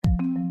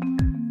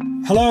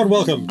Hello and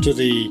welcome to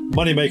the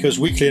Moneymakers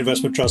Weekly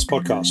Investment Trust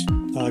podcast.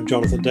 I'm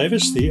Jonathan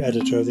Davis, the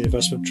editor of the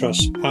Investment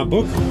Trust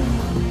Handbook.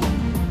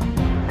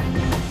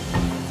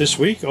 This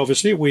week,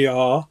 obviously, we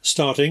are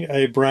starting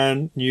a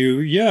brand new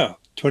year.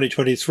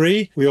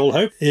 2023, we all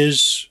hope,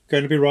 is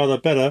going to be rather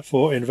better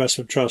for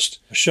investment trust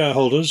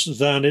shareholders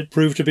than it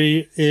proved to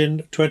be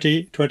in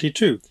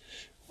 2022,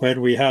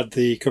 when we had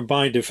the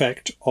combined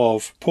effect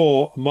of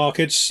poor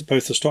markets,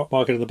 both the stock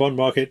market and the bond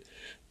market,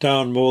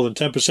 down more than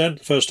 10%,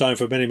 the first time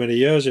for many, many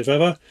years, if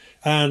ever,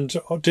 and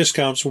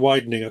discounts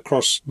widening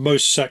across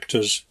most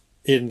sectors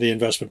in the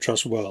investment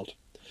trust world.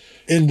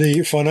 In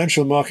the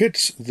financial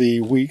markets,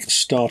 the week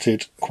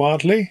started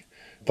quietly,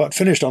 but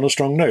finished on a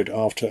strong note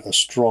after a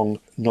strong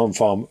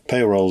non-farm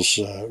payrolls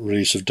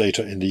release of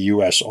data in the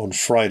US on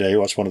Friday.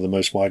 That's one of the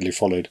most widely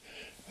followed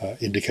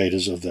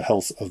indicators of the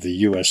health of the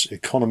US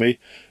economy.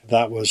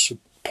 That was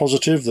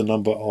positive. The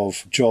number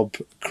of job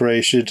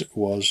created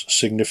was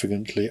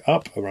significantly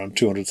up, around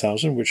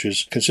 200,000, which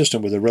is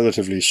consistent with a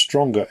relatively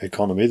stronger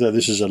economy, though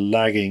this is a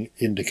lagging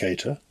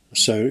indicator.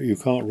 So you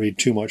can't read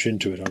too much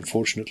into it,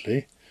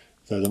 unfortunately,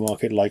 though the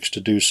market likes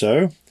to do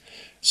so.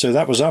 So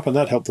that was up, and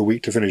that helped the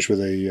week to finish with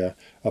a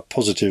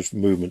positive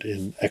movement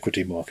in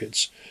equity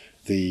markets.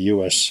 The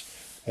US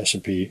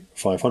S&P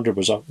 500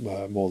 was up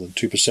more than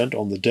 2%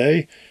 on the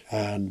day,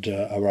 and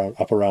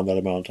up around that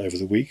amount over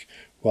the week.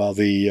 While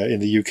in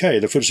the UK,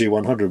 the FTSE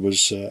 100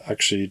 was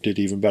actually did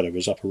even better,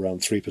 was up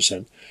around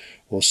 3%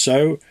 or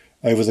so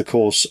over the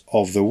course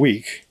of the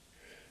week.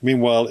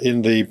 Meanwhile,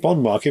 in the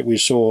bond market, we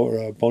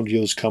saw bond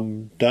yields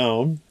come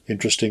down,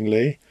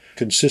 interestingly,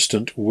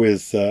 consistent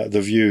with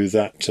the view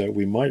that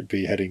we might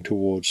be heading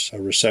towards a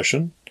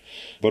recession,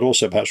 but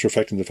also perhaps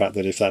reflecting the fact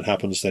that if that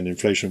happens, then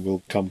inflation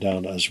will come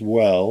down as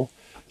well.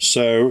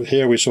 So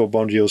here we saw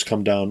bond yields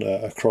come down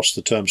across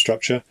the term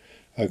structure,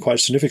 quite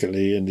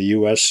significantly in the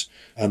US,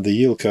 and the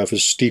yield curve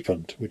has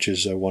steepened, which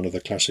is one of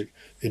the classic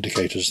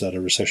indicators that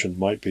a recession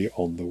might be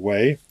on the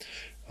way.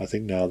 I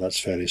think now that's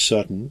fairly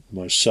certain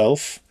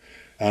myself.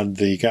 And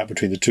the gap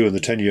between the 2 and the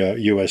 10-year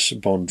US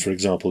bond, for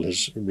example,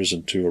 has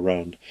risen to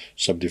around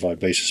 75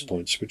 basis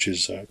points, which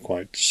is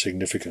quite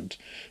significant.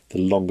 The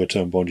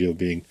longer-term bond yield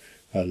being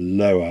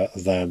lower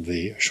than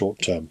the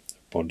short-term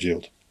bond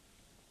yield.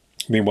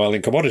 Meanwhile,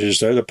 in commodities,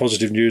 though, the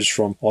positive news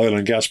from oil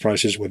and gas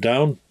prices were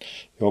down.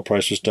 The oil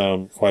price was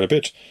down quite a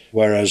bit,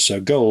 whereas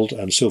gold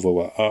and silver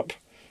were up,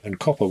 and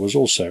copper was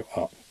also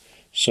up.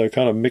 So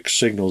kind of mixed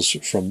signals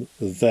from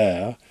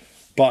there.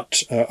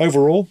 But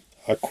overall,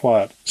 a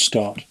quiet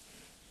start,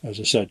 as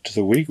I said, to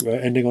the week.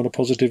 We're ending on a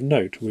positive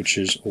note, which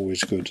is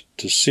always good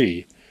to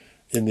see.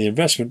 In the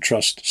investment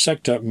trust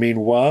sector,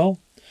 meanwhile,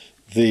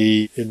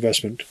 the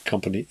investment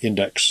company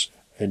index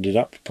ended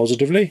up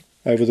positively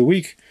over the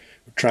week,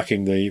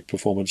 tracking the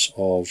performance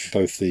of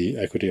both the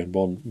equity and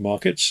bond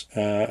markets,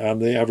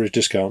 and the average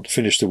discount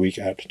finished the week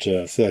at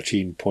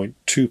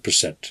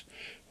 13.2%,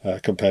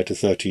 compared to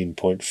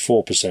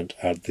 13.4%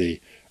 at the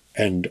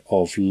end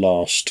of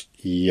last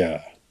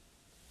year.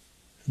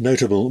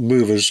 Notable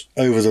movers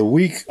over the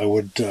week, I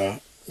would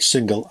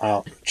single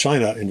out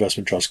China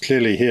Investment Trust.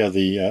 Clearly here,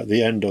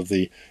 the end of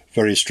the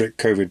very strict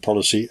COVID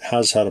policy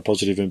has had a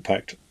positive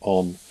impact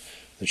on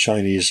the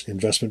Chinese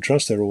Investment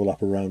Trust. They're all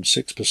up around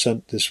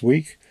 6% this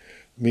week.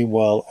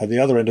 Meanwhile, at the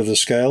other end of the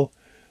scale,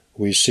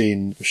 we've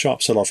seen a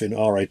sharp sell-off in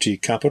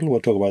RIT Capital. We'll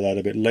talk about that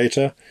a bit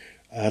later.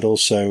 And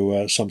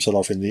also some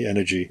sell-off in the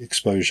energy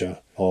exposure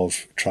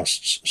of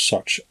trusts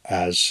such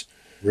as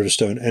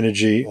Riverstone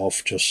Energy,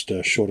 off just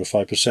short of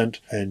 5%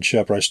 in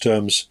share price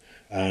terms,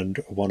 and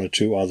one or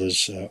two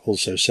others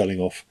also selling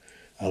off.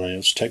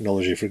 Alliance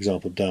Technology, for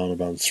example, down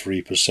about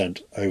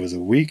 3% over the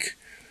week.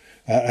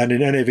 And in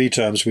NAV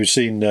terms, we've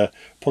seen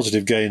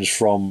positive gains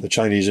from the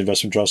Chinese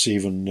investment trusts,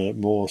 even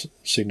more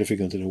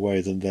significant in a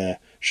way than their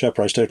share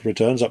price total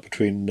returns, up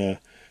between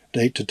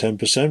 8 to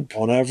 10%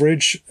 on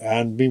average.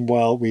 And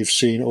meanwhile, we've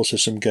seen also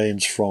some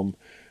gains from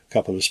a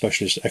couple of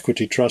specialist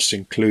equity trusts,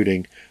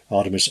 including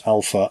Artemis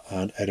Alpha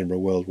and Edinburgh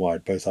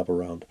Worldwide, both up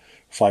around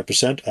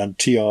 5%, and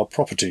TR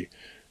Property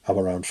up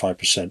around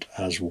 5%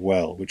 as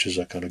well, which is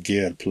a kind of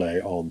geared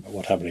play on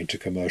what's happening to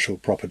commercial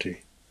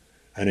property.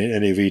 And in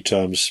NAV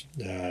terms,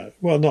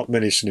 not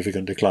many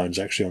significant declines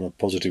actually on a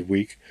positive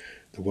week.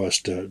 The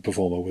worst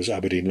performer was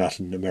Aberdeen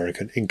Latin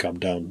American Income,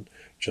 down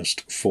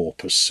just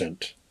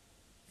 4%.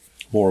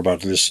 More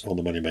about this on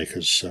the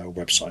Moneymakers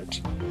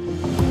website.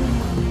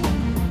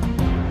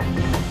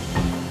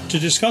 To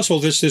discuss all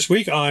this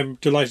week, I'm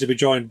delighted to be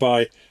joined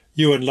by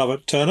Ewan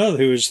Lovett-Turner,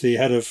 who is the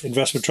head of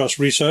investment trust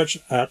research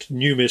at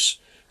Numis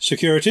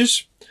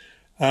Securities,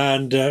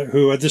 and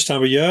who at this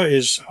time of year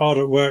is hard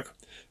at work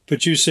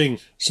producing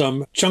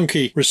some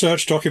chunky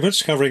research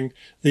documents covering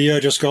the year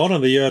just gone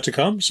and the year to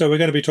come. So we're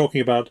going to be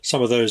talking about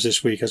some of those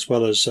this week, as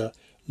well as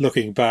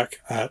looking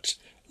back at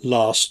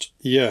last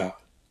year.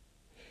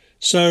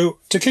 So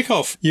to kick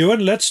off,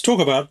 Ewan, let's talk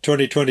about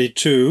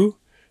 2022.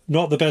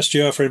 Not the best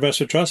year for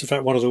investment trusts, in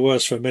fact, one of the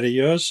worst for many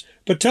years.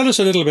 But tell us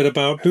a little bit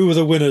about who were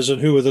the winners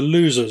and who were the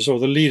losers, or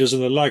the leaders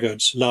and the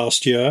laggards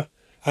last year,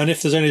 and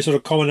if there's any sort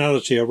of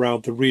commonality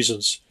around the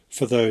reasons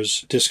for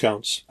those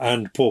discounts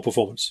and poor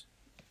performance.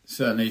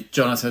 Certainly,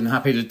 Jonathan,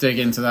 happy to dig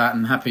into that,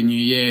 and Happy New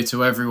Year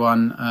to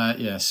everyone.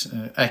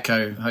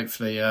 Echo,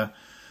 hopefully a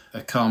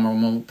calmer,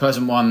 more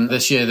pleasant one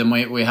this year than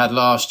we had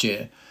last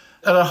year.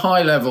 At a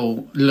high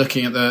level,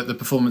 looking at the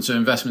performance of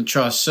investment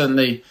trusts,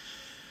 certainly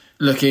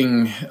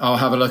I'll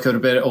have a look at a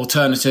bit of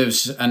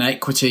alternatives and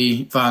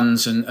equity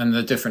funds and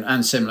the different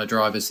and similar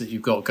drivers that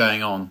you've got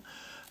going on.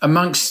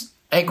 Amongst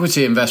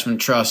equity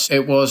investment trusts,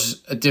 it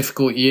was a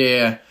difficult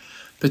year,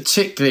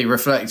 particularly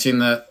reflecting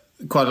that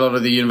quite a lot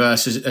of the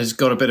universe has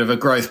got a bit of a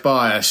growth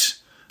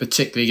bias,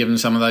 particularly given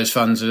some of those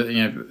funds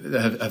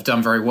have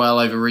done very well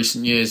over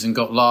recent years and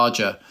got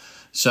larger.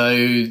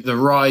 So the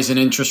rise in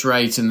interest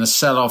rate and the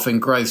sell-off in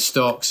growth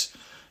stocks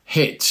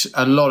hit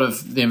a lot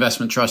of the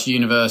investment trust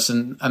universe,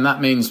 and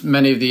that means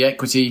many of the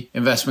equity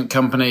investment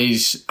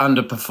companies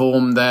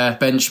underperformed their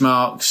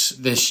benchmarks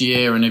this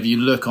year. And if you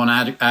look on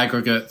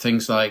aggregate,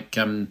 things like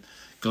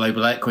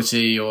global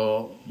equity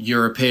or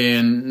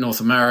European, North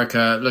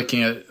America,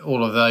 looking at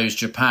all of those,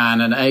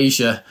 Japan and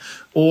Asia,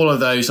 all of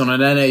those on an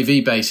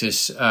NAV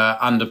basis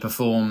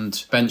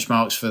underperformed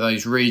benchmarks for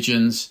those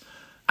regions.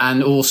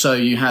 And also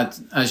you had,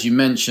 as you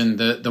mentioned,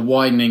 the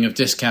widening of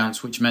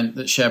discounts, which meant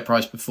that share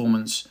price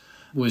performance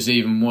was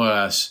even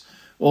worse.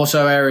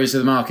 Also areas of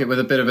the market with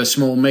a bit of a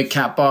small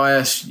mid-cap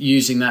bias,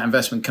 using that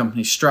investment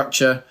company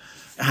structure,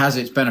 has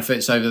its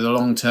benefits over the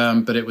long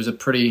term, but it was a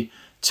pretty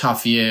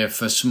tough year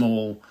for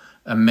small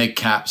and mid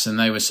caps, and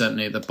they were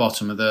certainly at the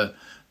bottom of the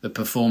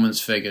performance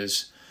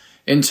figures.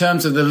 In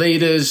terms of the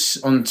leaders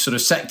on sort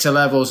of sector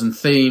levels and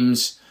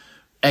themes,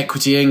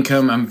 equity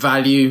income and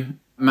value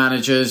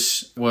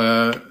managers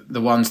were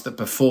the ones that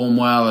perform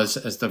well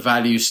as the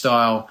value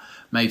style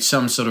made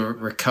some sort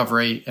of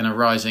recovery in a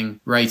rising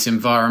rate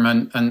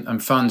environment,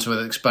 and funds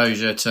with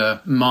exposure to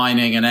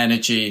mining and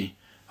energy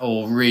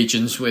or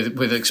regions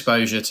with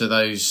exposure to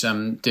those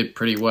did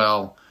pretty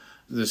well.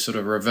 The sort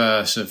of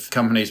reverse of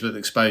companies with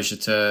exposure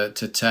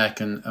to tech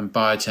and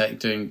biotech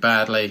doing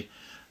badly.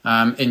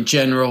 In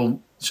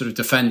general, sort of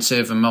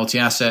defensive and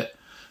multi-asset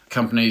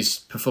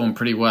companies performed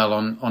pretty well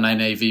on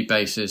NAV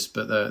basis,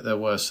 but there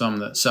were some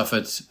that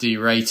suffered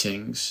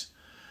deratings.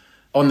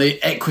 On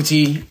the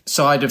equity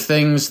side of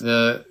things,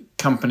 the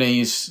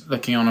companies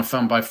looking on a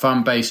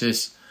fund-by-fund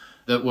basis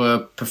that were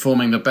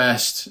performing the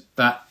best,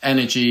 that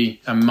energy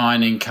and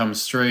mining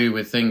comes through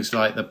with things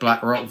like the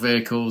BlackRock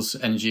vehicles,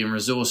 Energy and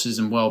Resources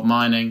and World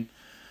Mining,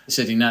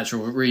 City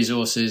Natural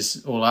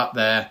Resources, all up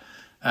there,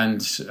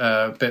 and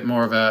a bit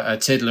more of a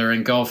tiddler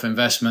in Gulf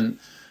investment,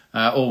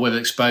 all with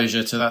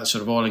exposure to that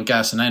sort of oil and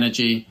gas and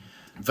energy.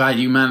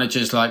 Value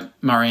managers like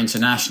Murray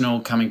International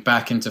coming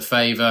back into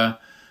favour,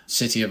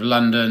 City of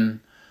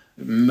London,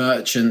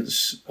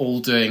 merchants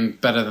all doing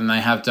better than they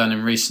have done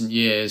in recent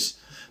years.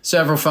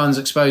 Several funds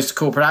exposed to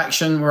corporate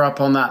action were up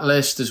on that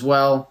list as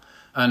well,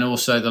 and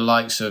also the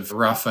likes of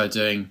Ruffer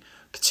doing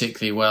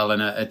particularly well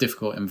in a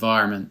difficult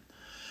environment.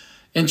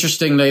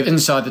 Interestingly,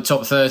 inside the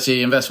top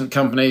 30 investment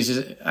companies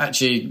is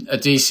actually a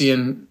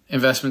DC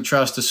investment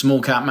trust, a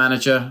small cap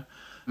manager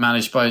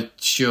managed by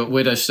Stuart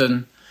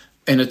Widdowson.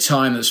 In a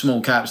time that small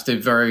caps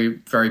did very,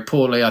 very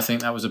poorly, I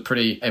think that was a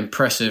pretty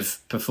impressive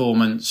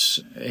performance.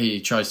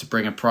 He tries to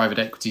bring a private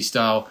equity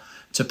style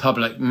to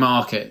public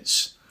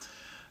markets.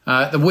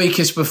 The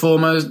weakest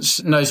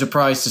performance, no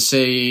surprise to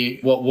see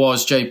what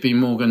was JP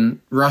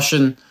Morgan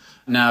Russian,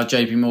 now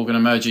JP Morgan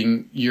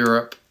Emerging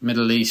Europe,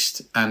 Middle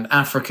East and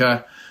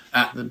Africa.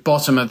 At the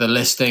bottom of the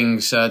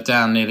listings,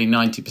 down nearly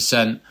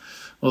 90%,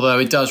 although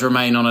it does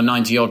remain on a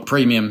 90-odd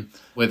premium,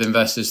 with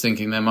investors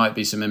thinking there might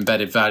be some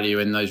embedded value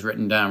in those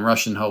written down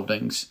Russian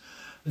holdings.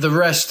 The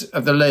rest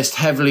of the list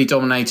heavily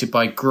dominated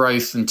by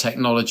growth and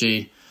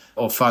technology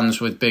or funds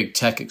with big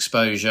tech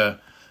exposure.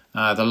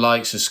 The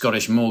likes of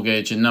Scottish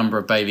Mortgage, a number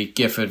of Baillie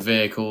Gifford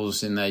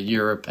vehicles in their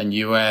Europe and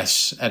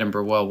US,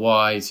 Edinburgh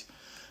Worldwide.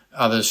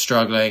 Others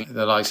struggling,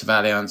 the likes of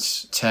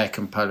Allianz Tech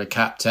and Polar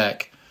Cap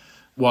Tech.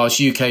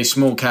 Whilst UK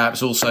small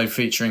caps also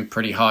featuring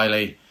pretty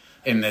highly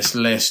in this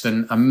list,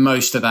 and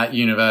most of that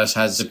universe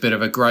has a bit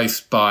of a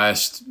growth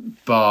bias,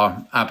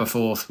 bar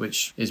Aberforth,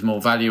 which is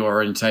more value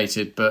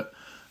orientated, but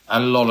a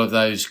lot of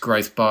those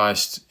growth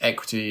biased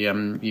equity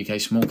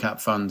UK small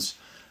cap funds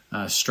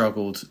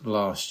struggled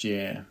last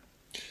year.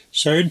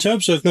 So in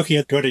terms of looking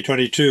at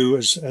 2022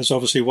 as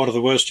obviously one of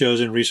the worst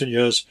years in recent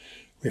years,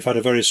 we've had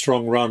a very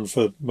strong run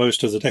for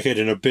most of the decade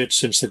and a bit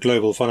since the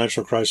global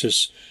financial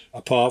crisis,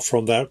 apart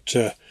from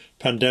that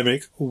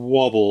pandemic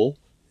wobble.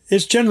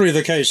 It's generally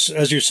the case,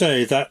 as you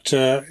say, that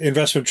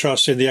investment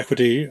trusts in the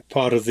equity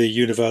part of the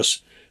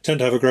universe tend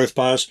to have a growth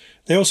bias.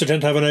 They also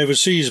tend to have an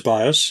overseas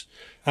bias.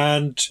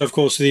 And, of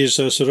course, these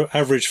sort of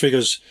average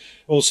figures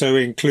also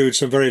include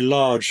some very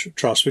large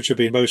trusts which have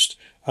been most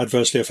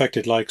adversely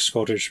affected, like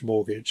Scottish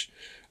Mortgage.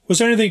 Was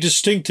there anything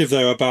distinctive,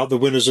 though, about the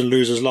winners and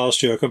losers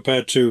last year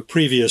compared to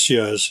previous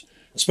years?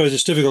 I suppose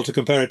it's difficult to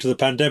compare it to the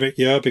pandemic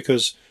year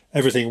because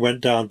everything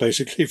went down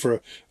basically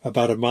for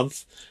about a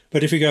month.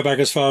 But if you go back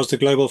as far as the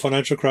global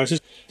financial crisis,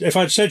 if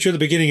I'd said to you at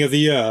the beginning of the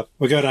year,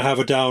 we're going to have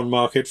a down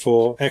market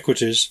for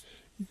equities,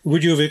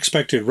 would you have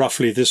expected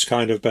roughly this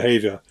kind of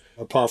behaviour,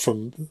 apart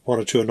from one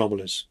or two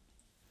anomalies?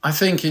 I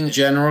think in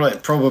general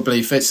it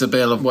probably fits the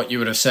bill of what you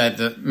would have said,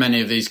 that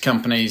many of these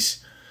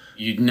companies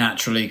you'd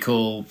naturally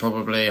call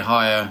probably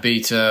higher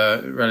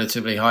beta,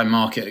 relatively high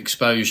market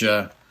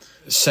exposure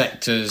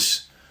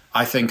sectors.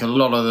 I think a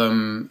lot of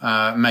them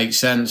make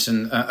sense,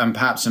 and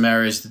perhaps some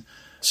areas,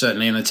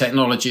 certainly in the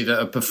technology, that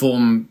have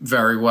performed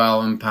very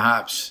well and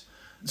perhaps,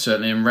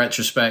 certainly in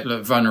retrospect,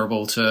 look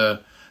vulnerable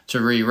to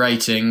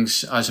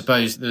re-ratings. I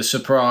suppose the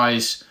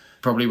surprise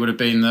probably would have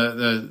been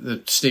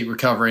the steep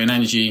recovery in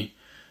energy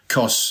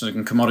costs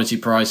and commodity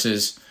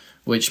prices,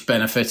 which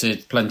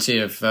benefited plenty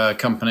of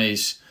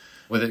companies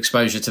with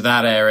exposure to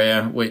that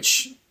area,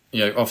 which,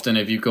 often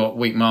if you've got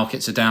weak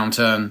markets, a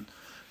downturn,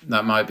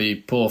 that might be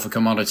poor for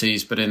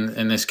commodities. But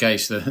in this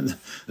case, the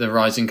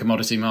rising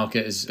commodity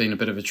market has been a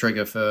bit of a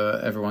trigger for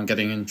everyone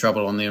getting in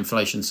trouble on the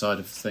inflation side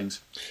of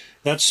things.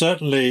 That's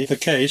certainly the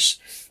case.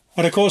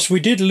 And of course, we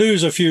did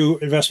lose a few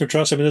investment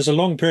trusts. I mean, there's a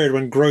long period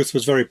when growth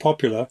was very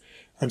popular,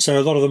 and so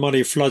a lot of the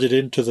money flooded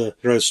into the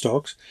growth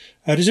stocks.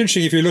 And it's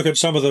interesting, if you look at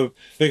some of the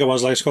bigger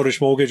ones like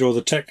Scottish Mortgage or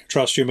the tech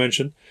trust you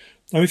mentioned,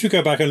 I mean, if you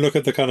go back and look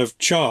at the kind of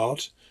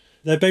chart,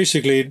 they're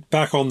basically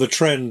back on the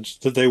trend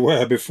that they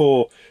were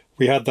before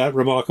we had that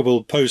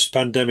remarkable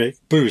post-pandemic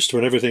boost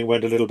when everything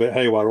went a little bit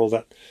haywire, all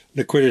that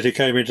liquidity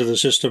came into the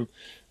system,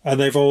 and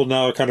they've all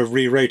now kind of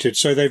re-rated.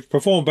 So they've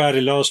performed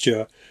badly last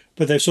year,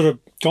 but they've sort of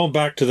gone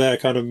back to their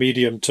kind of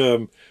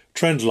medium-term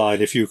trend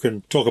line, if you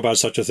can talk about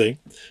such a thing.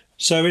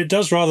 So it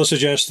does rather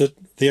suggest that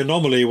the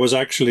anomaly was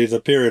actually the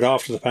period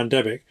after the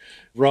pandemic,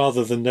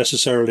 rather than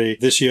necessarily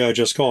this year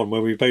just gone,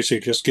 where we've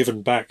basically just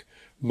given back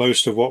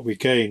most of what we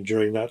gained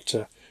during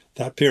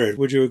that period.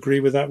 Would you agree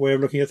with that way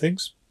of looking at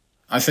things?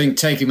 I think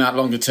taking that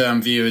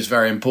longer-term view is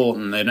very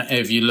important. And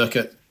if you look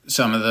at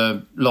some of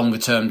the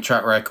longer-term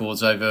track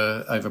records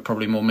over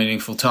probably more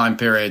meaningful time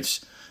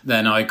periods,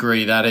 then I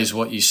agree that is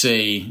what you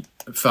see.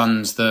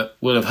 Funds that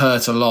will have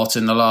hurt a lot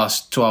in the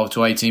last 12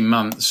 to 18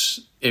 months,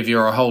 if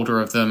you're a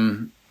holder of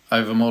them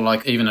over more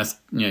like even a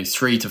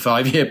 3 to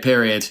 5 year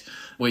period,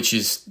 which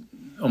is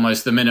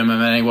almost the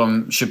minimum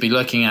anyone should be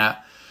looking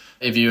at.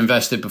 If you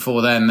invested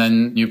before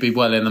then you'd be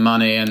well in the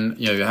money, and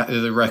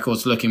the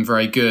record's looking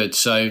very good.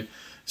 So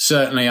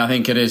certainly I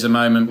think it is a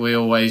moment. We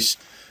always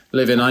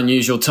live in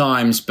unusual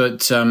times,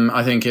 but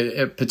I think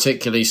it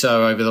particularly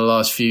so over the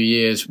last few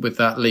years, with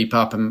that leap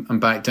up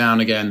and back down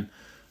again.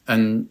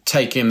 And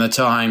taking the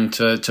time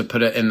to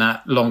put it in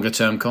that longer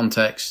term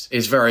context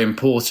is very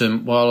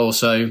important, while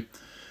also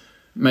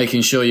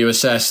making sure you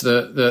assess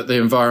that the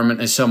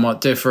environment is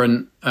somewhat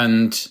different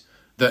and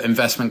that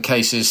investment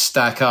cases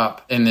stack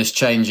up in this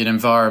changing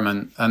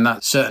environment. And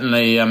that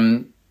certainly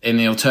in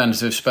the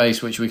alternative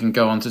space, which we can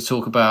go on to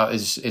talk about,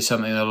 is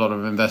something that a lot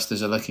of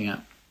investors are looking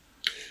at.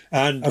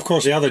 And of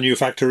course, the other new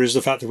factor is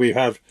the fact that we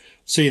have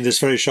seen this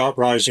very sharp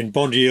rise in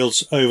bond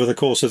yields over the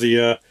course of the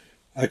year,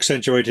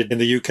 accentuated in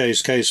the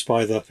UK's case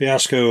by the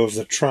fiasco of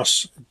the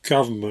Truss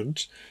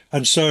government.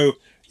 And so,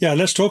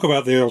 let's talk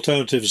about the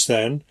alternatives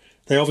then.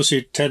 They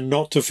obviously tend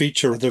not to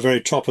feature at the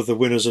very top of the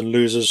winners and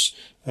losers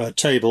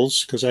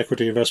tables, because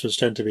equity investments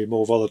tend to be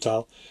more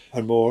volatile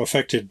and more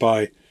affected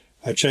by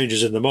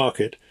changes in the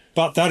market.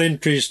 But that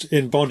increase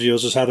in bond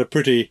yields has had a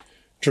pretty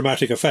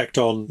dramatic effect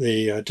on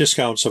the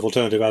discounts of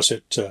alternative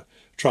asset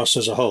trusts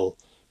as a whole.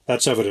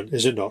 That's evident,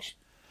 is it not?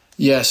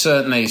 Yeah,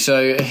 certainly.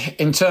 So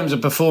in terms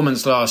of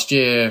performance last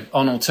year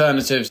on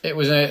alternatives, it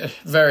was a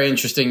very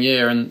interesting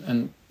year,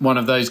 and one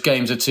of those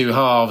games of two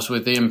halves,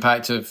 with the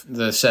impact of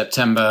the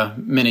September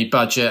mini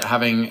budget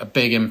having a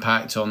big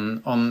impact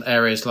on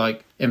areas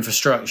like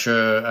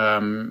infrastructure,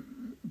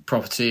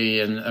 property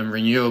and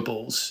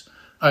renewables.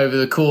 Over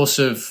the course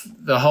of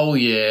the whole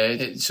year,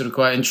 it's sort of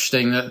quite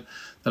interesting that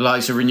the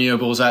likes of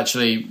renewables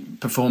actually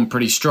performed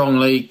pretty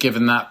strongly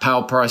given that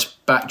power price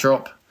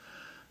backdrop,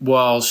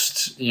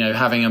 whilst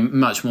having a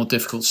much more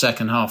difficult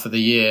second half of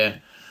the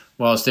year,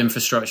 whilst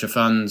infrastructure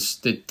funds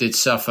did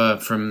suffer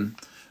from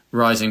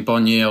rising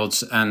bond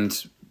yields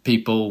and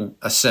people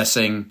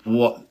assessing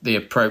what the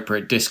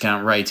appropriate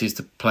discount rate is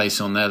to place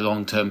on their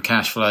long-term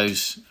cash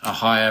flows. A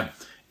higher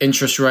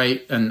interest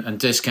rate and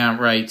discount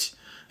rate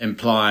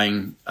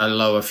implying a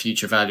lower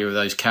future value of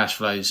those cash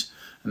flows,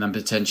 and then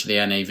potentially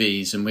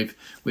NAVs. And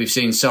we've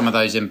seen some of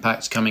those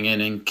impacts coming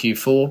in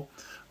Q4,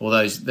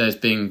 although there's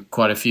been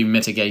quite a few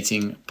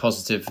mitigating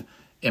positive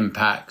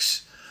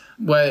impacts.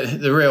 Where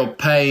the real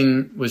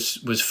pain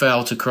was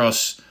felt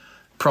across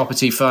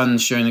property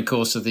funds during the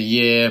course of the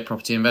year,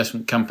 property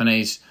investment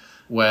companies,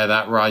 where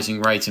that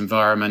rising rate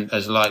environment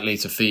is likely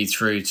to feed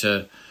through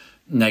to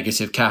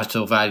negative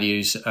capital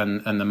values,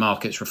 and the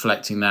market's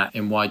reflecting that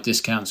in wide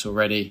discounts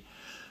already.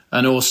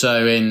 And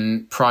also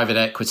in private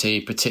equity,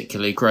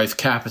 particularly growth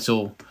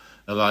capital,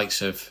 the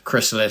likes of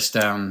Chrysalis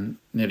down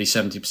nearly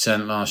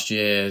 70% last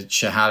year,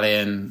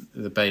 Schiehallion,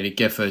 the Baillie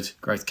Gifford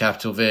growth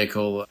capital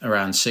vehicle,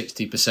 around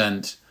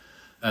 60%,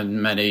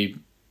 and many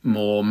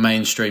more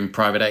mainstream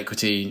private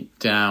equity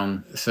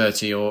down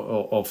 30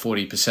 or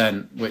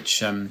 40%,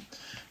 which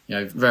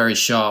very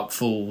sharp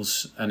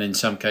falls, and in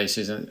some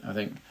cases, I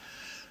think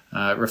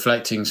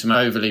reflecting some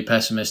overly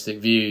pessimistic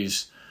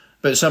views.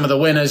 But some of the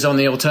winners on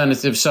the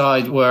alternative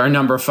side were a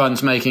number of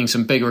funds making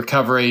some big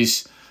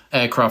recoveries.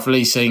 Aircraft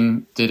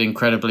leasing did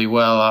incredibly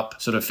well, up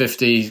sort of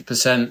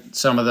 50%,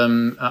 some of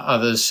them,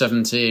 others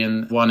 70%,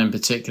 and one in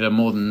particular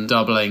more than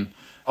doubling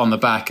on the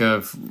back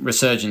of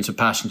resurgence of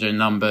passenger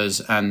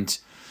numbers and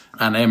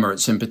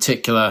Emirates in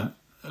particular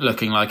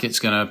looking like it's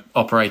going to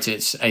operate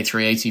its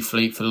A380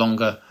 fleet for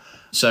longer.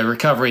 So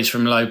recoveries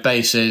from low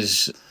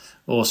bases,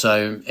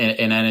 also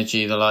in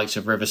energy, the likes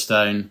of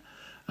Riverstone.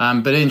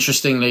 But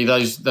interestingly,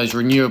 those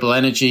renewable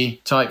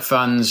energy type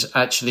funds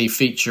actually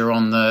feature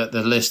on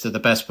the list of the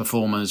best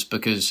performers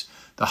because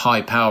the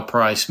high power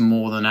price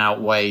more than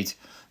outweighed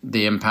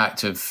the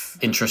impact of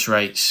interest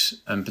rates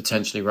and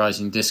potentially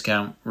rising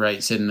discount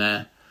rates in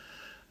there.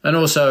 And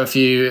also a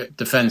few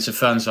defensive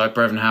funds like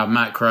Brevan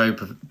Macro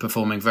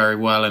performing very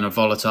well in a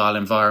volatile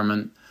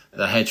environment.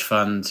 The hedge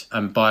fund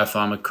and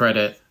biopharma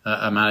credit,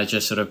 a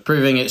manager sort of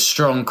proving its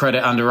strong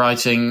credit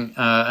underwriting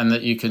and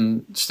that you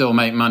can still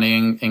make money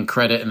in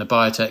credit in the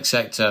biotech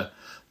sector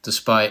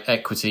despite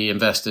equity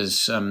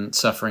investors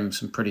suffering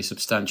some pretty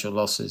substantial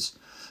losses.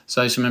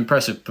 So some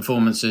impressive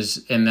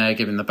performances in there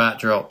given the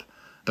backdrop,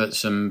 but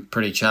some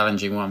pretty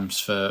challenging ones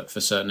for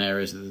certain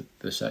areas of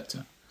the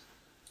sector.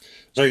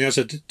 I think that's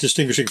a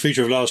distinguishing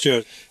feature of last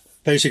year.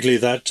 Basically,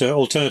 that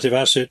alternative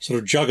asset sort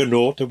of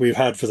juggernaut that we've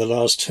had for the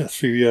last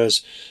few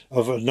years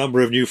of a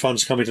number of new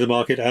funds coming to the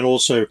market and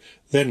also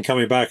then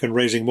coming back and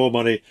raising more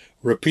money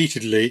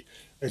repeatedly.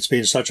 It's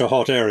been such a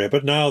hot area.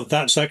 But now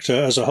that sector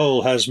as a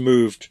whole has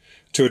moved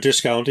to a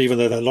discount, even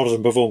though a lot of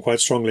them perform quite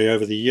strongly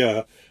over the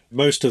year.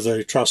 Most of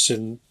the trusts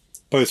in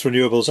both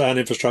renewables and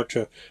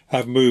infrastructure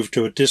have moved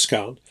to a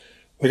discount.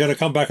 We're going to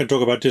come back and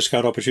talk about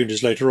discount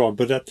opportunities later on,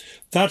 but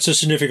that's a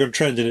significant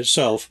trend in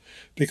itself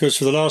because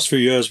for the last few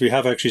years we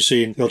have actually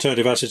seen the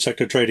alternative asset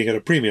sector trading at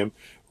a premium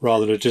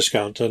rather than a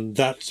discount, and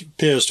that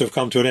appears to have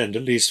come to an end,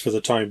 at least for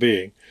the time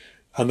being.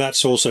 And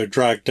that's also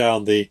dragged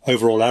down the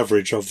overall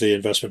average of the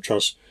investment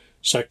trust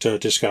sector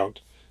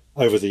discount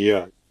over the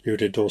year. You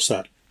would endorse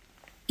that?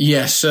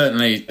 Yes,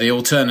 certainly. The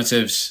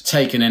alternatives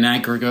taken in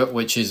aggregate,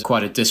 which is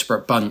quite a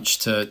disparate bunch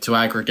to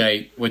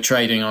aggregate, we're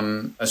trading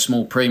on a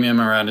small premium,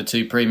 around a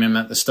 2 premium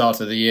at the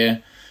start of the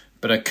year,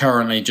 but are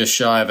currently just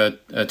shy of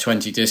a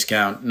 20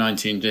 discount,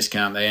 19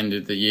 discount. They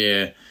ended the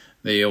year,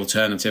 the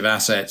alternative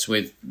assets,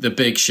 with the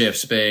big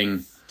shifts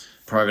being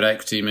private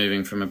equity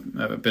moving from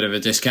a bit of a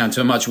discount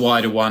to a much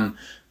wider one.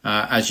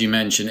 As you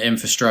mentioned,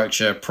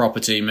 infrastructure,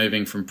 property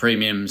moving from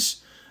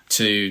premiums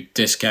to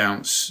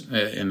discounts.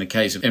 In the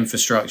case of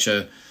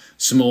infrastructure,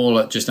 small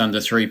at just under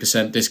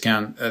 3%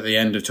 discount at the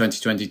end of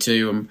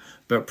 2022,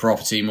 but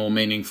property more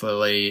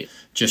meaningfully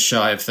just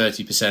shy of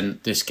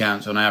 30%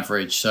 discount on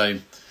average. So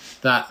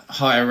that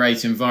higher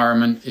rate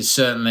environment is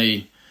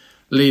certainly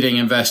leading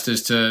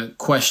investors to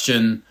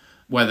question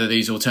whether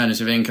these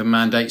alternative income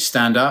mandates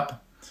stand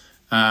up.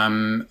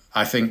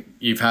 I think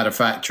you've had a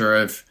factor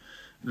of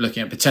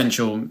looking at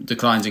potential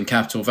declines in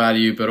capital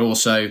value, but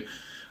also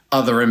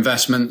other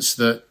investments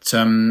that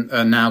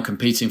are now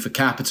competing for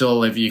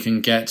capital. If you can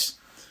get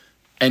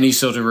any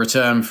sort of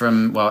return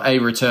from, a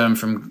return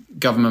from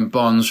government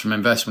bonds, from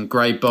investment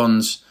grade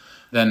bonds,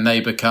 then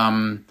they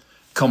become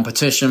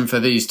competition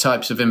for these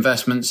types of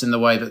investments in the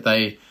way that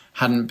they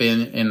hadn't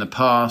been in the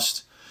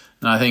past.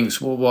 And I think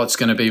what's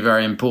going to be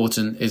very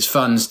important is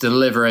funds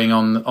delivering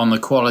on the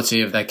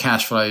quality of their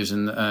cash flows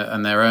and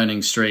their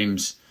earning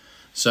streams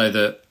so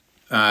that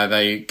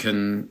they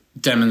can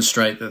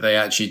demonstrate that they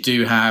actually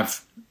do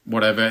have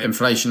whatever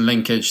inflation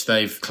linkage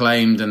they've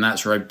claimed, and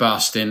that's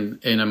robust in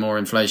a more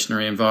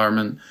inflationary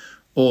environment,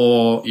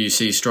 or you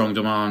see strong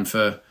demand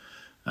for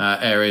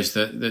areas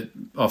that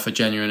offer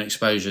genuine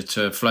exposure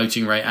to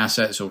floating rate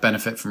assets or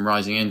benefit from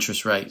rising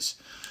interest rates.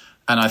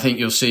 And I think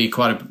you'll see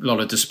quite a lot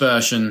of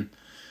dispersion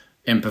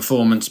in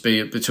performance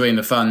between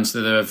the funds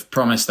that have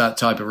promised that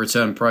type of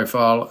return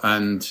profile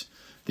and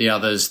the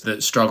others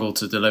that struggle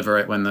to deliver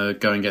it when the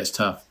going gets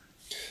tough.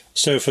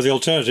 So for the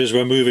alternatives,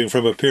 we're moving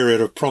from a period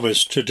of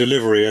promise to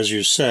delivery, as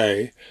you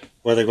say,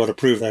 where they've got to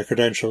prove their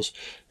credentials.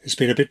 It's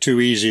been a bit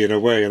too easy in a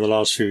way in the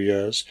last few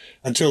years,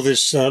 until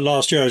this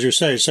last year, as you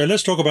say. So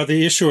let's talk about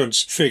the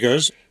issuance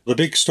figures. The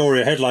big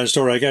story, headline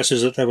story, I guess,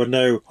 is that there were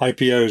no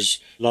IPOs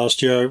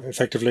last year,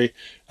 effectively,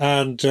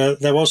 and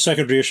there was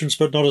secondary issuance,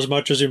 but not as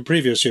much as in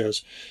previous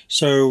years.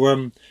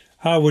 So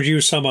how would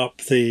you sum up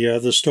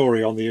the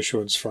story on the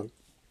issuance front?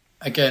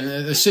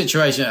 Again, the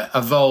situation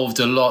evolved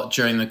a lot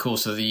during the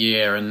course of the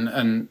year,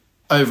 and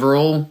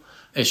overall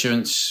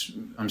issuance,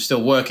 I'm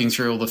still working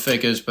through all the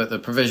figures, but the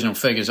provisional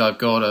figures I've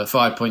got are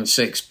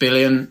 5.6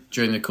 billion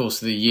during the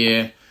course of the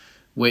year,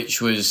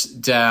 which was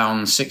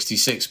down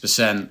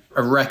 66%,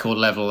 a record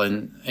level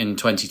in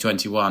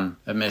 2021,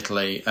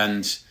 admittedly.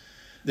 And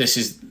this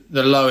is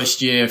the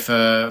lowest year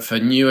for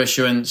new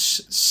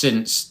issuance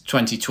since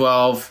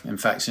 2012. In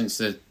fact, since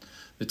the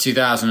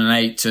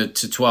 2008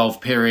 to 12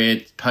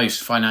 period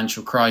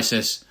post-financial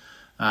crisis.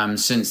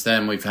 Since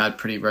then, we've had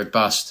pretty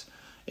robust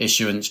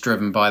issuance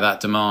driven by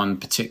that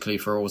demand, particularly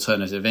for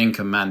alternative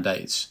income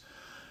mandates.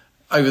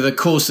 Over the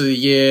course of the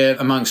year,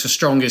 amongst the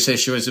strongest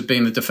issuers have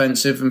been the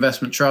defensive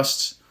investment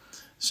trusts.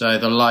 So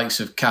the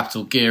likes of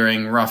Capital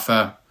Gearing,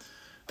 Ruffer,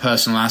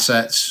 Personal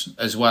Assets,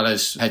 as well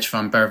as hedge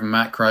fund Berenberg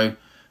Macro,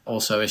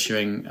 also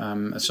issuing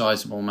a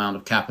sizable amount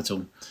of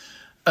capital.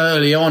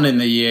 Early on in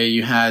the year,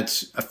 you had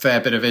a fair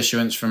bit of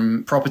issuance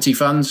from property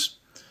funds,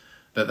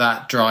 but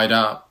that dried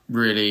up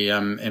really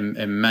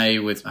in May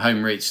with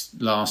Home REIT's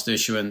last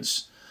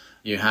issuance.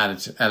 You had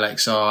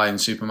LXI and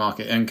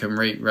Supermarket Income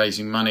REIT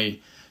raising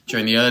money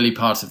during the early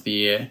part of the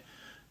year.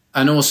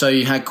 And also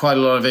you had quite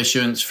a lot of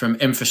issuance from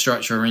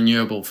infrastructure and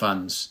renewable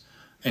funds,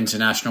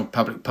 international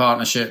public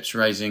partnerships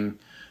raising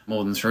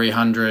more than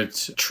 300,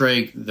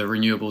 TRIG, the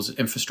Renewables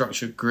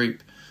Infrastructure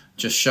Group,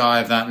 just shy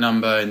of that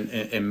number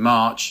in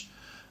March,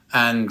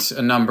 and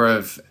a number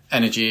of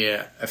energy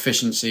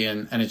efficiency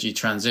and energy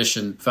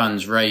transition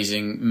funds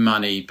raising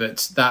money.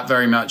 But that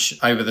very much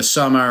over the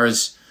summer,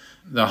 as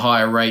the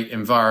higher rate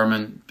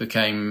environment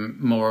became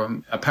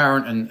more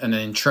apparent and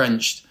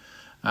entrenched,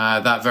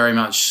 that very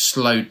much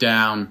slowed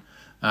down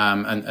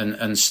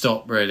and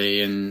stopped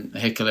really. And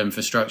HICL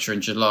Infrastructure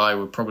in July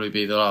would probably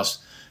be the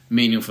last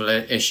meaningful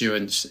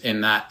issuance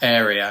in that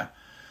area.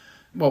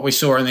 What we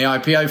saw in the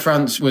IPO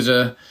front was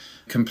a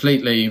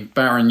completely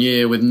barren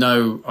year with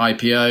no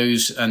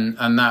IPOs,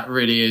 and that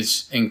really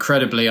is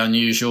incredibly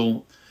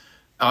unusual.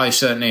 I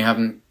certainly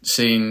haven't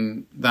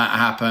seen that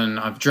happen.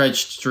 I've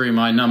dredged through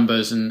my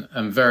numbers and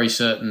I'm very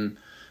certainly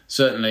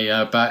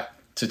back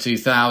to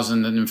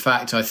 2000. And in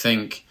fact, I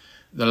think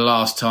the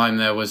last time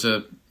there was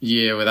a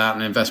year without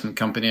an investment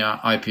company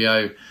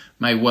IPO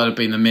may well have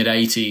been the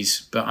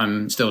mid-80s, but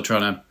I'm still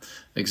trying to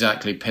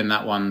exactly pin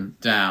that one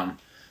down.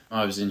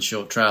 I was in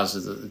short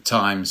trousers at the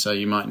time, so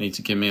you might need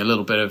to give me a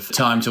little bit of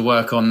time to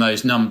work on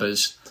those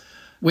numbers.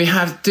 We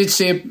did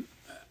see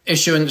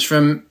issuance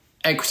from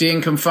equity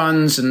income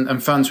funds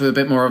and funds with a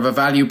bit more of a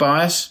value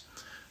bias,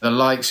 the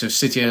likes of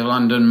City of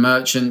London,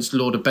 Merchants,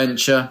 Lord of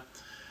Benture.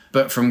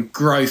 But from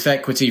growth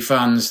equity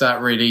funds,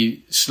 that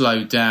really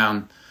slowed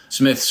down.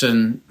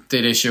 Smithson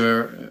did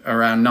issue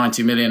around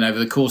 90 million over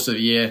the course of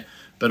the year,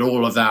 but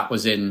all of that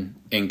was in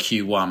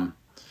Q1.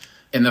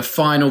 In the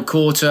final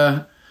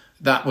quarter,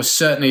 that was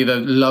certainly the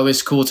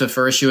lowest quarter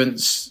for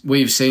issuance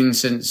we've seen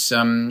since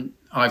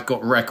I've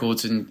got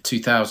records in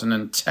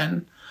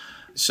 2010.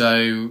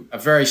 So a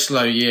very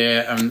slow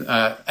year and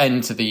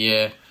end to the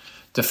year.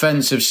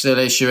 Defensive still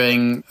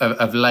issuing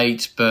of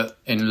late, but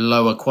in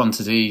lower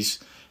quantities.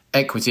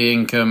 Equity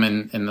income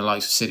in the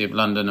likes of City of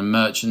London and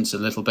Merchants a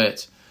little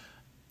bit.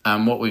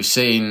 And what we've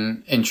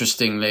seen,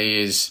 interestingly,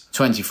 is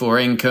 24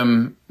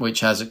 Income,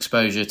 which has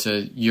exposure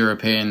to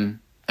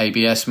European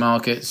ABS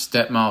markets,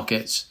 debt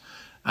markets,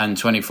 and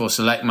 24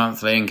 Select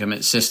Monthly Income,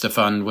 its sister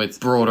fund, with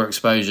broader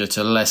exposure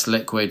to less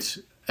liquid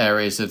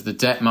areas of the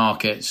debt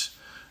markets.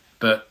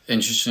 But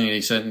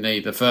interestingly, certainly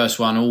the first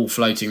one, all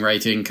floating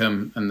rate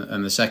income,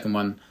 and the second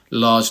one,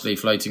 largely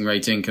floating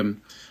rate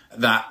income,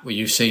 that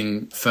you've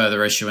seen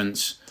further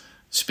issuance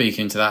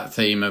speaking to that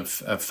theme of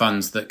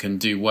funds that can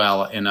do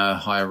well in a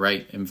higher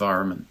rate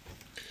environment.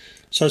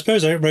 So I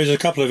suppose that raises a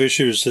couple of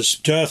issues, this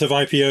dearth of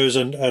IPOs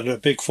and a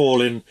big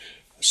fall in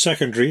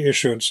secondary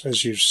issuance,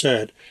 as you've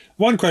said.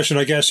 One question,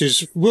 I guess,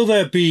 is will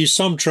there be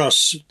some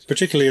trusts,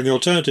 particularly in the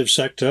alternative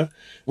sector,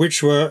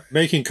 which were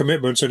making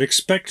commitments and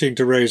expecting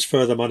to raise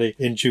further money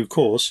in due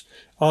course?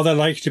 Are there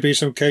likely to be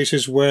some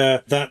cases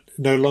where that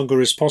no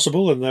longer is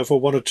possible, and therefore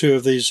one or two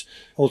of these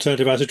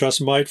alternative asset trusts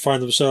might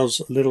find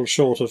themselves a little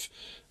short of,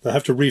 they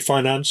have to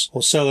refinance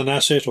or sell an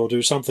asset or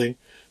do something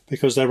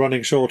because they're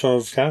running short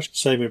of cash?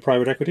 Same in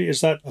private equity. Is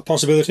that a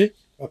possibility,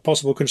 a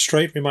possible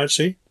constraint we might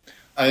see?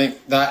 I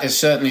think that is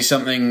certainly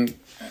something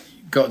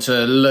you've got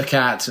to look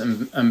at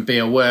and be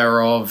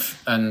aware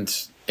of, and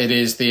it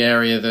is the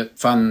area that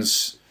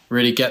funds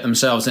really get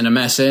themselves in a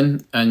mess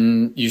in,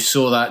 and you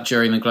saw that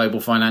during the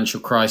global financial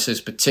crisis,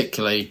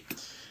 particularly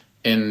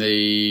in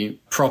the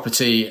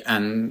property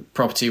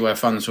where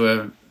funds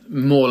were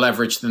more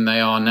leveraged than they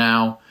are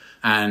now,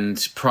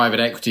 and private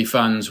equity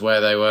funds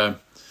where they were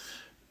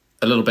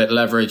a little bit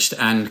leveraged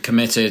and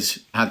committed,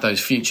 had those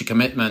future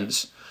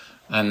commitments.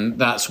 And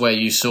that's where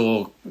you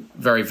saw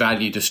very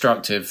value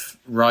destructive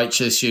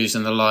rights issues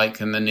and the like,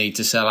 and the need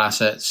to sell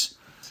assets.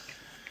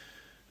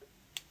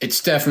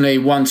 It's definitely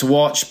one to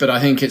watch, but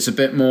I think it's a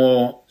bit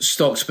more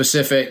stock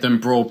specific than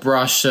broad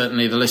brush.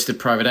 Certainly the listed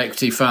private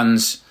equity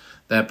funds,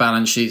 their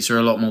balance sheets are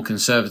a lot more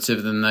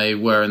conservative than they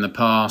were in the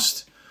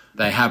past.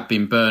 They have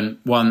been burnt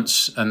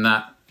once, and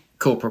that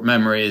corporate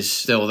memory is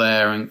still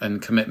there,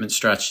 and commitment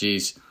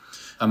strategies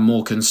and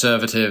more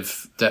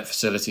conservative debt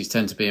facilities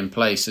tend to be in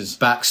place as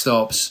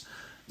backstops.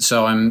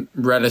 So I'm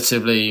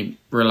relatively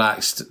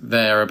relaxed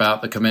there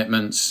about the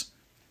commitments.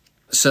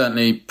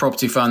 Certainly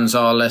property funds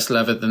are less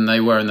levered than they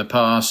were in the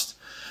past.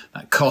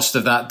 Cost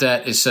of that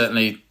debt is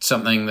certainly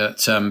something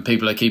that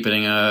people are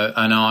keeping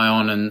an eye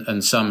on,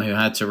 and some who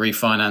had to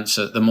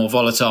refinance at the more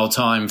volatile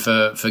time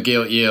for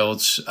gilt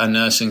yields are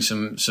nursing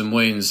some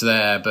wounds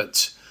there.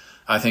 But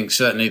I think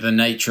certainly the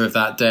nature of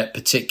that debt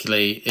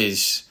particularly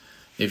is,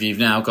 if you've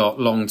now got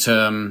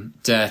long-term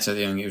debt, I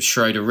think it was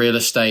Schroeder Real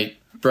Estate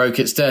broke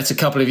its debt a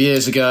couple of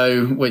years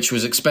ago, which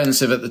was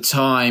expensive at the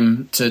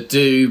time to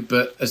do,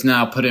 but has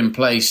now put in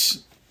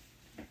place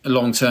a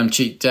long-term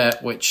cheap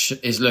debt, which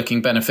is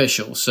looking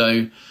beneficial.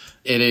 So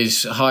it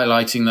is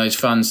highlighting those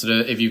funds that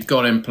are, if you've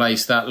got in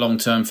place that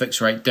long-term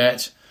fixed rate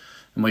debt,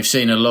 and we've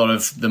seen a lot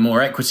of the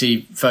more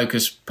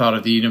equity-focused part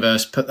of the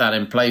universe put that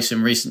in place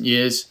in recent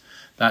years,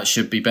 that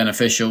should be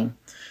beneficial.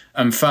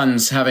 And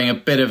funds having a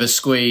bit of a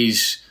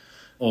squeeze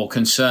or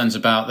concerns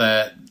about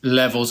their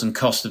levels and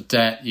cost of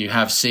debt, you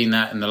have seen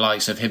that in the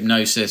likes of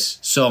Hipgnosis,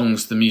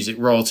 Songs, the music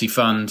royalty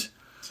fund,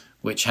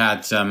 which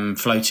had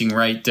floating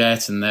rate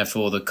debt, and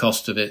therefore the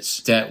cost of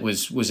its debt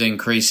was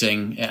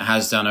increasing. It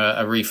has done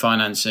a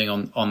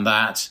refinancing on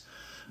that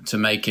to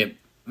make it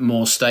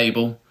more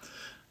stable.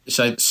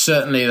 So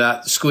certainly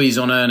that squeeze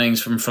on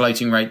earnings from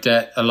floating rate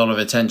debt, a lot of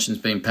attention's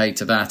being paid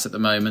to that at the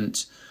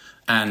moment.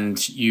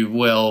 And you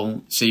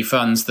will see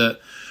funds that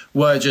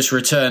were just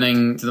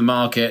returning to the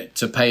market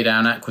to pay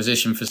down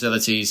acquisition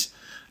facilities,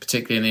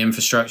 particularly in the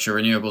infrastructure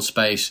renewable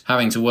space,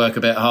 having to work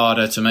a bit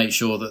harder to make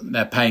sure that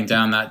they're paying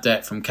down that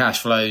debt from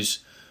cash flows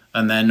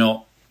and they're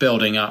not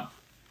building up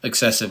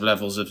excessive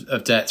levels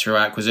of debt through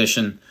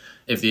acquisition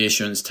if the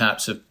issuance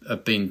taps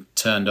have been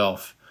turned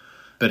off.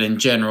 But in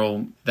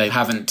general, they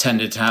haven't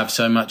tended to have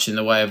so much in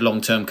the way of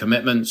long-term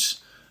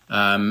commitments,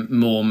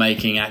 more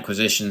making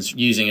acquisitions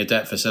using a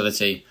debt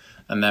facility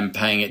and then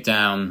paying it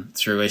down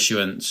through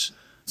issuance.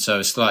 So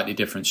a slightly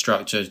different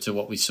structure to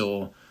what we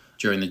saw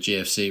during the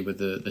GFC with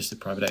the listed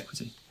private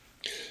equity.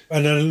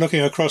 And then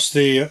looking across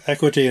the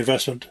equity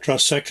investment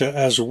trust sector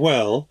as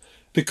well,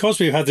 because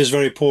we've had this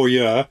very poor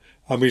year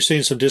and we've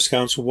seen some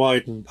discounts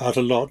widen out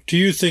a lot, do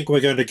you think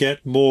we're going to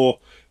get more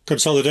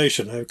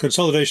consolidation?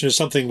 Consolidation is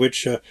something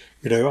which, in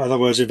other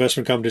words,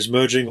 investment companies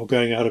merging or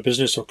going out of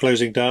business or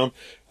closing down.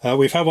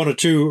 We've had one or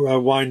two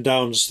wind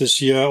downs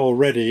this year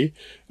already.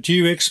 Do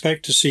you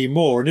expect to see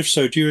more? And if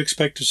so, do you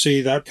expect to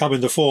see that come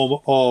in the form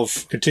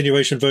of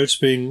continuation votes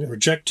being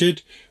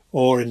rejected,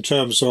 or in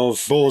terms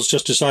of boards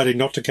just deciding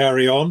not to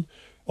carry on,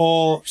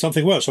 or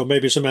something worse, or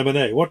maybe some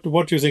M&A? What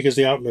do you think is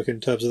the outlook in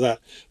terms of that,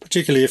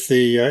 particularly if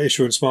the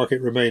issuance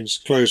market remains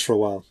closed for a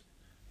while?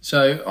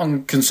 So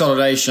on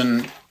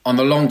consolidation, on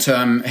the long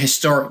term,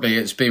 historically,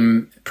 it's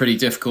been pretty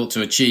difficult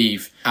to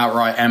achieve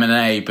outright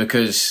M&A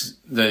because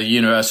the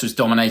universe was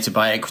dominated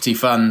by equity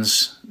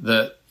funds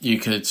that you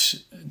could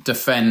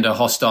defend a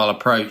hostile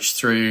approach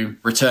through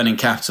returning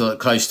capital at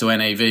close to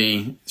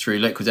NAV through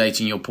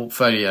liquidating your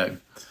portfolio.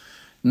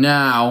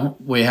 Now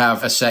we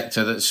have a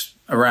sector that's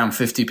around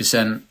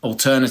 50%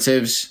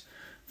 alternatives.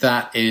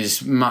 That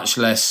is much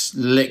less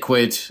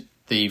liquid.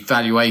 The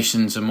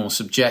valuations are more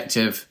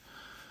subjective.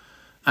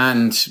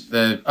 And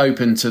they're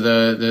open to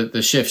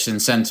the shifts in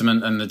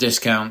sentiment and the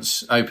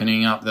discounts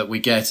opening up that we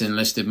get in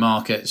listed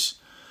markets,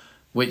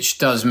 which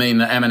does mean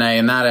that M&A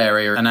in that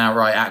area and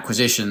outright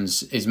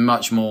acquisitions is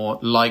much more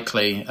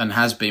likely and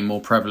has been more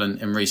prevalent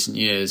in recent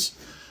years.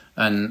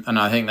 And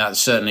I think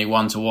that's certainly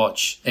one to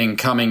watch in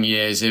coming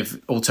years if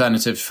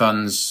alternative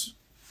funds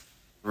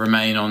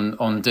remain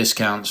on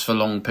discounts for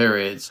long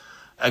periods.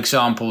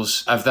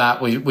 Examples of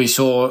that, we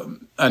saw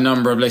a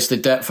number of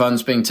listed debt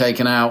funds being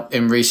taken out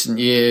in recent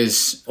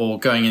years or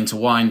going into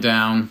wind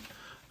down.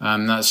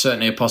 That's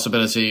certainly a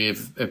possibility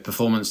if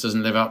performance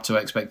doesn't live up to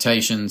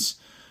expectations.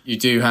 You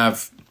do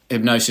have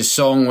Hipgnosis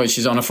Song, which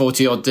is on a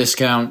 40-odd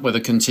discount with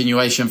a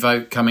continuation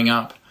vote coming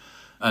up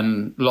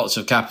and lots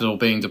of capital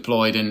being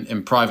deployed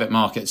in private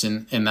markets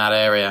in that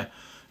area.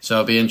 So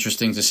it'll be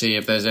interesting to see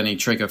if there's any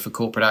trigger for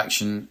corporate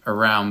action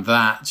around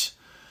that.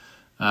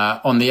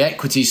 On the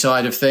equity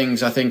side of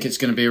things, I think it's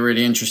going to be a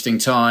really interesting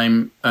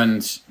time,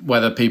 and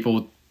whether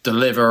people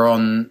deliver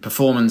on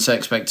performance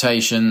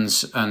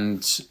expectations,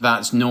 and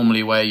that's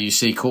normally where you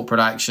see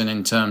corporate action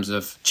in terms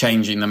of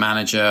changing the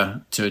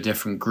manager to a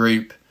different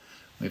group.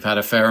 We've had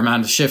a fair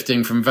amount of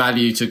shifting from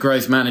value to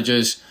growth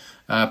managers,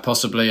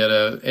 possibly at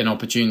an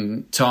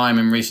inopportune time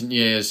in recent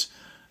years.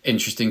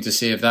 Interesting to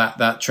see if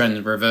that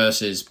trend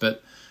reverses,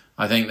 but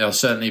I think they'll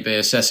certainly be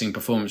assessing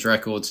performance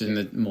records in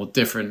the more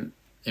different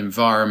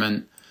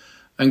environment.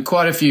 And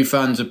quite a few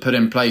funds have put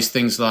in place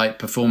things like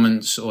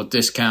performance or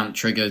discount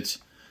triggered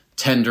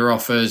tender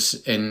offers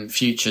in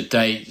future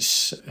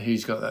dates.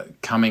 Who's got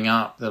that coming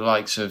up? The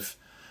likes of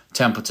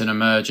Templeton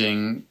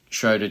Emerging,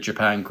 Schroeder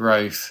Japan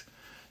Growth,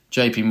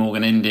 JP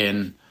Morgan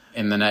Indian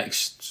in the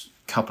next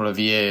couple of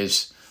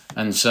years.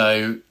 And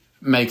so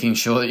making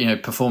sure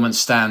that performance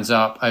stands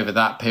up over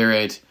that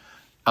period.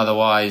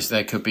 Otherwise,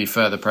 there could be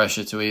further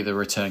pressure to either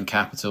return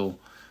capital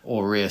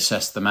or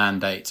reassess the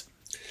mandate.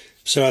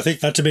 So I think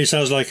that to me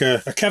sounds like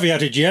a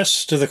caveated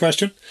yes to the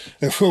question.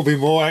 There will be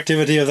more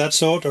activity of that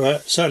sort,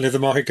 certainly if the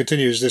market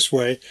continues this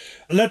way.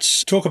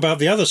 Let's talk about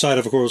the other side,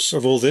 of course,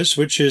 of all this,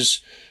 which is,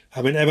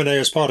 M&A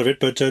is part of it,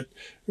 but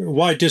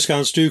wide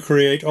discounts do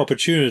create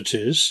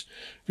opportunities.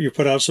 You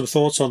put out some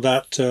thoughts on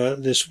that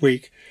this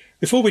week.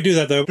 Before we do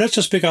that, though, let's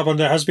just pick up on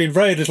there has been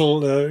very little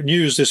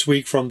news this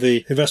week from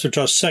the investment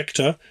trust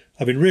sector.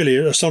 I mean, really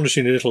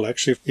astonishingly little,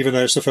 actually. Even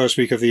though it's the first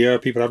week of the year,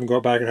 people haven't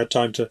got back and had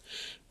time to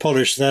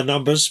polish their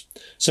numbers.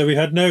 So we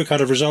had no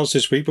kind of results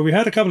this week, but we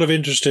had a couple of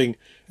interesting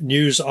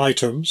news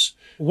items.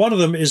 One of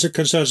them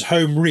concerns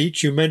Home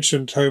REIT. You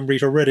mentioned Home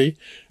REIT already.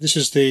 This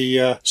is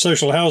the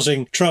social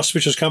housing trust,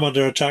 which has come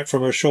under attack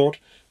from a short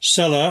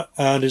seller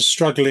and is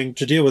struggling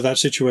to deal with that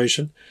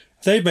situation.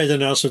 They've made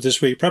an announcement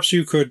this week. Perhaps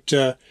you could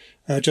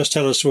just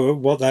tell us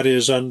what that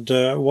is and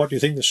what you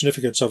think the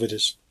significance of it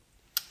is.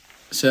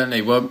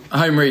 Certainly. Well,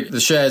 Home REIT, the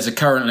shares are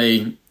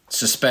currently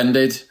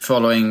suspended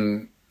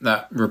following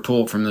that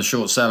report from the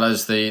short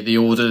sellers. The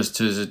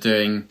auditors are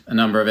doing a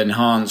number of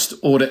enhanced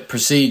audit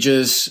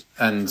procedures,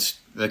 and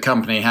the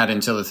company had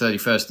until the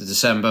 31st of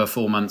December,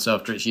 4 months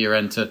after its year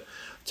end,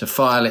 to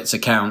file its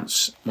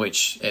accounts,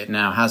 which it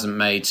now hasn't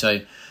made. So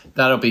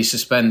that'll be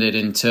suspended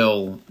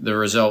until the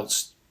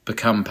results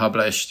become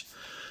published.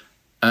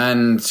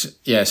 And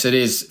yes, it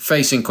is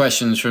facing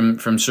questions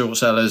from short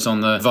sellers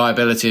on the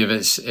viability of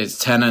its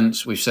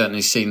tenants. We've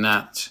certainly seen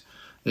that.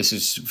 This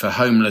is for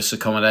homeless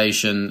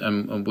accommodation,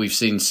 and we've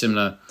seen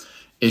similar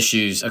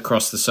issues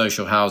across the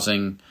social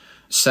housing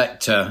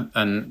sector,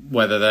 and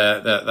whether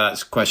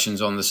that's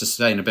questions on the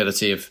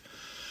sustainability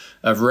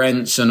of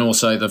rents and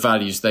also the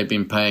values they've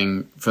been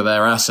paying for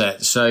their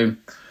assets. So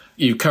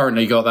you've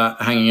currently got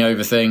that hanging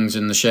over things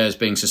and the shares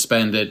being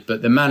suspended,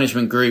 but the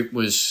management group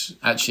was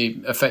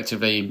actually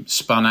effectively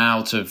spun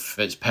out of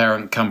its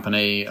parent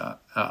company,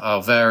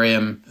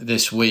 Alvarium,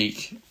 this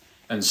week.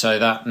 And so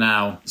that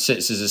now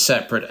sits as a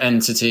separate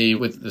entity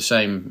with the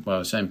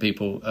same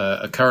people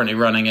are currently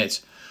running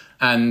it.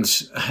 And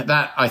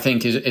that, I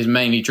think, is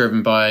mainly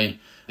driven by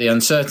the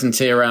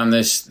uncertainty around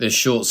this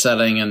short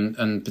selling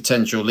and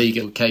potential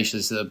legal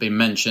cases that have been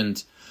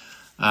mentioned.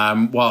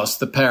 Whilst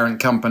the parent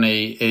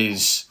company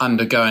is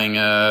undergoing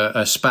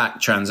a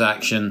SPAC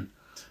transaction.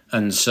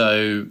 And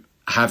so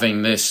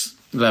having this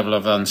level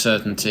of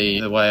uncertainty,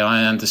 the way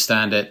I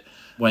understand it,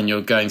 when you're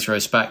going through a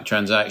SPAC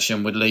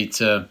transaction would lead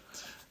to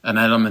an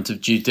element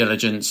of due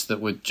diligence that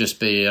would just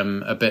be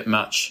a bit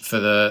much for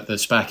the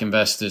SPAC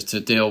investors to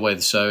deal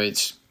with. So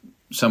it's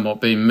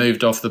somewhat being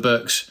moved off the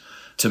books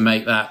to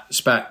make that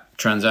SPAC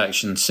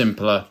transaction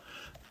simpler,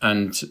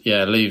 and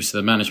leaves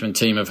the management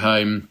team of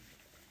Home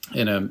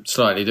in a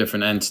slightly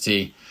different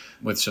entity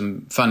with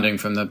some funding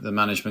from the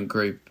management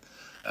group,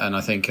 and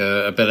I think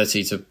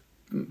ability to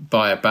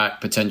buy it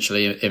back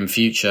potentially in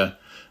future.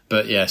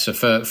 But so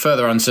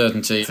further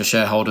uncertainty for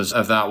shareholders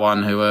of that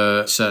one, who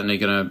are certainly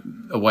going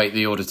to await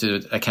the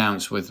audited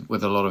accounts with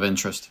a lot of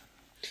interest.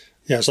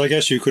 Yes, I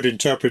guess you could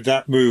interpret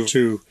that move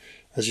to,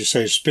 as you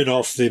say, spin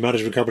off the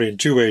management company in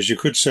two ways. You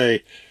could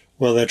say,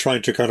 well, they're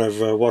trying to kind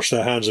of wash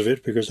their hands of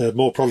it because there are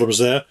more problems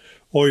there.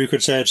 Or you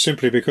could say it's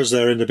simply because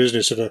they're in the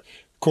business at a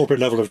corporate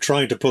level of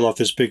trying to pull off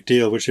this big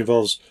deal, which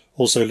involves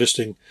also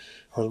listing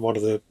on one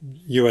of the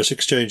US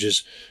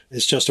exchanges.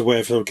 It's just a way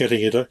of sort of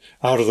getting it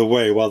out of the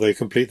way while they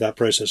complete that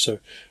process. So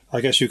I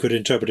guess you could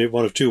interpret it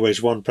one of two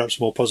ways, one perhaps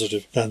more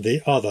positive than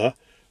the other,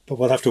 but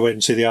we'll have to wait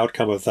and see the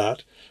outcome of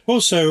that.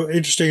 Also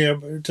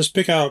interesting, just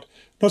pick out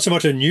not so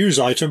much a news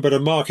item, but a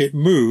market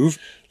move.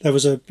 There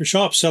was a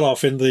sharp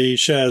sell-off in the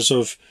shares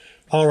of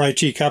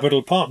RIT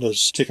Capital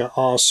Partners, ticker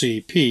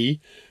RCP,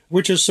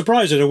 which is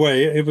surprising in a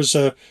way. It was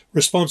a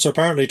response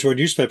apparently to a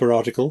newspaper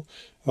article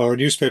or a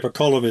newspaper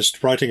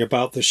columnist writing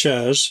about the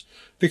shares,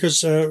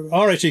 because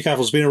RIT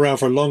Capital's been around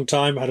for a long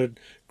time, had a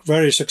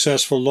very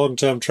successful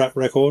long-term track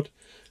record.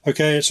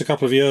 Okay, it's a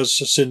couple of years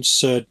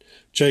since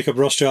Jacob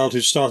Rothschild,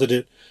 who started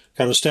it,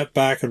 kind of stepped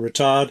back and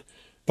retired,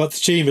 but the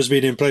team has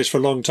been in place for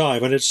a long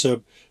time, and it's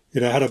had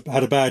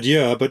a bad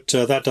year, but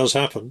that does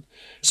happen.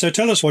 So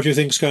tell us what you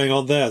think's going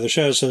on there. The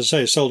shares, as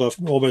I say, sold off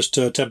almost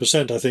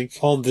 10%, I think,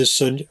 on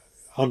this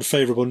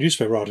unfavourable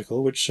newspaper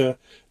article, which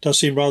does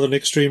seem rather an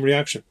extreme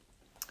reaction.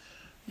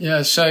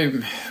 Yeah,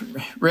 so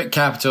RIT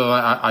Capital,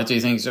 I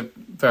do think is a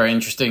very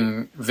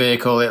interesting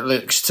vehicle. It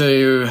looks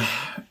to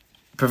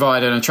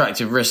provide an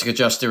attractive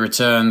risk-adjusted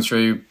return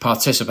through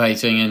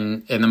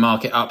participating in the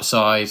market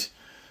upside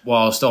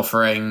whilst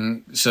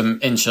offering some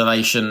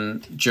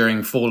insulation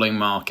during falling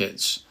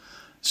markets.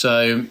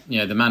 So,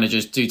 the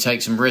managers do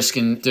take some risk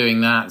in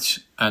doing that,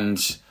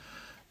 and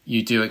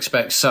you do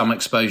expect some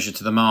exposure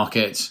to the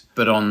market,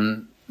 but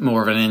on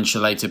more of an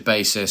insulated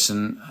basis.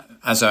 And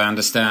as I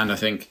understand, I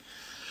think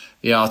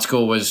the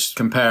article was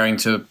comparing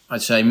to,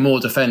 I'd say, more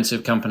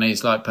defensive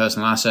companies like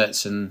Personal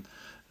Assets and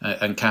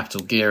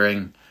capital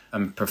gearing,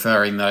 and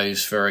preferring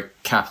those for a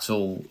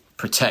capital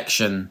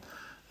protection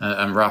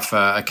and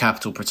rougher a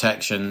capital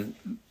protection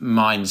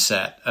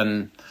mindset.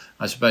 And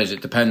I suppose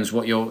it depends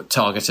what you're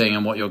targeting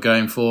and what you're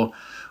going for.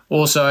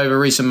 Also, over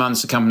recent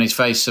months, the company's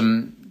faced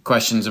some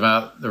questions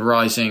about the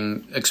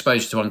rising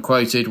exposure to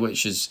unquoted,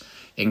 which has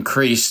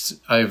increased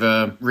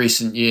over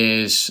recent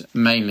years,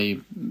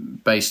 mainly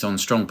based on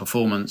strong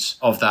performance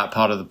of that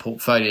part of the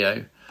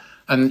portfolio.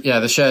 And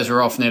the shares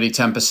are off nearly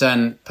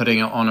 10%, putting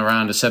it on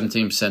around a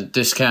 17%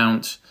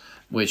 discount,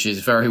 which is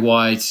very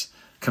wide.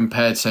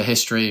 compared to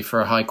history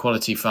for a high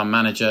quality fund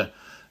manager.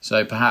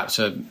 So perhaps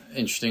an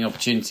interesting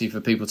opportunity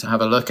for people to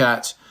have a look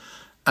at.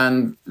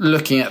 And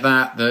looking at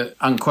that, the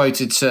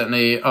unquoted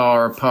certainly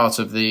are a part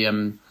of the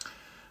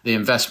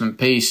investment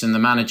piece, and the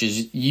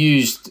managers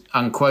used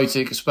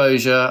unquoted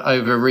exposure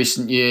over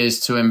recent years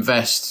to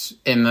invest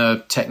in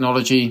the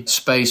technology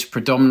space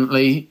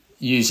predominantly,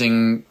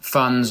 using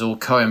funds or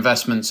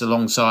co-investments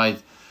alongside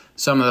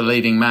some of the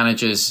leading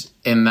managers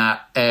in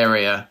that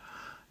area.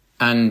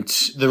 And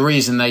the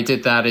reason they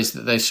did that is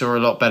that they saw a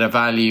lot better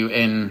value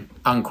in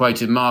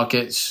unquoted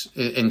markets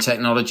in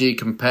technology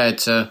compared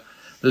to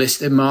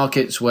listed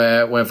markets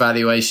where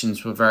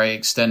valuations were very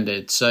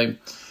extended. So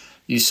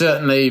you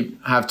certainly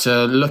have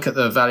to look at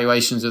the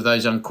valuations of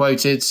those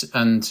unquoted,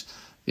 and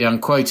the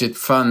unquoted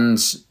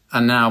funds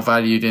are now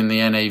valued in the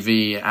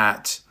NAV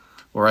at,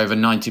 or over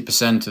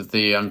 90% of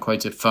the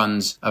unquoted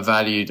funds are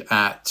valued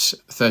at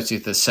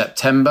 30th of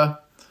September,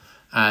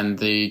 and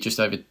the just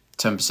over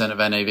 10% of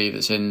NAV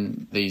that's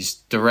in these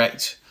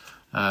direct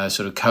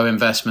sort of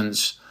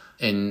co-investments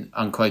in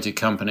unquoted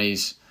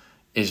companies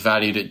is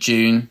valued at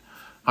June.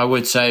 I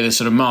would say the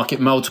sort of market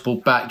multiple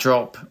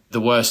backdrop,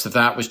 the worst of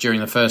that was during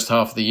the first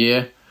half of the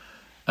year.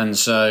 And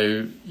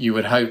so you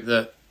would hope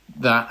that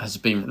that has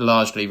been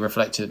largely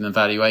reflected in the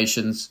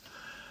valuations,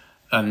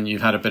 and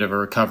you've had a bit of a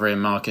recovery in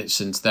markets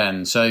since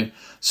then. So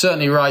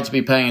certainly right to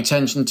be paying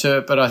attention to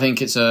it, but I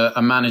think it's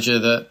a manager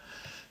that,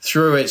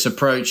 through its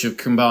approach of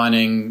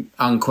combining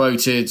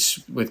unquoted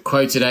with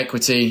quoted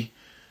equity,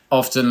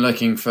 often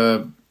looking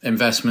for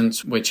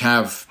investments which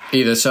have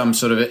either some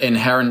sort of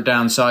inherent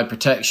downside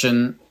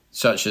protection,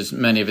 such as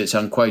many of its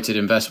unquoted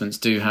investments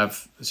do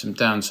have some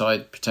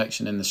downside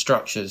protection in the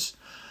structures,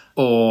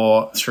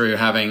 or through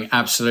having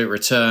absolute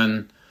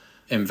return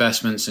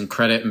investments and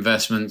credit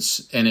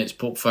investments in its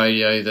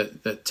portfolio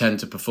that tend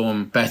to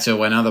perform better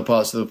when other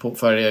parts of the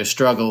portfolio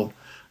struggle.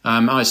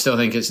 I still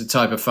think it's the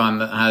type of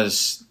fund that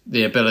has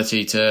the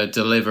ability to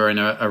deliver in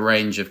a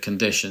range of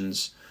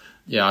conditions.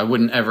 Yeah, I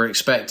wouldn't ever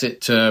expect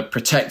it to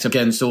protect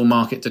against all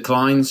market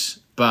declines,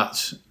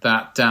 but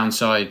that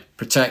downside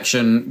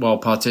protection while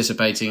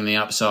participating in the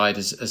upside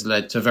has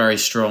led to very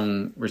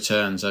strong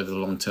returns over the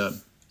long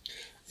term.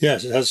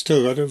 Yes, it has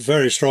still got a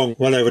very strong,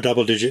 well over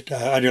double-digit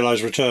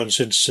annualised return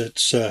since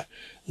its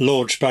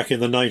launch back in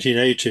the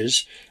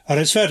 1980s. And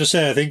it's fair to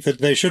say, I think, that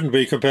they shouldn't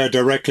be compared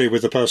directly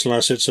with the personal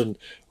assets and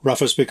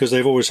Rufus, because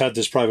they've always had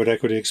this private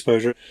equity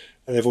exposure.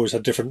 They've always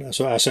had different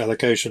sort of asset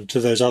allocation to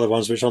those other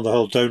ones, which on the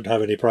whole don't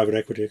have any private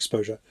equity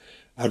exposure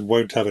and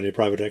won't have any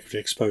private equity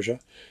exposure.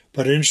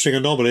 But an interesting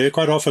anomaly,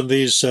 quite often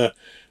these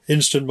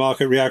instant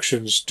market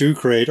reactions do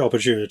create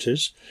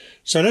opportunities.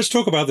 So let's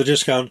talk about the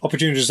discount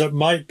opportunities that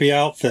might be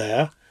out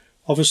there.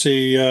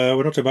 Obviously,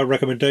 we're not talking about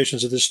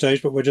recommendations at this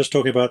stage, but we're just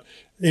talking about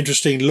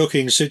interesting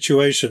looking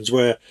situations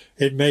where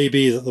it may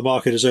be that the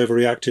market has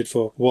overreacted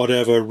for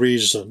whatever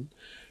reason.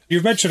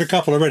 You've mentioned a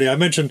couple already. I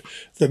mentioned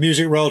the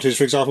music royalties,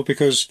 for example,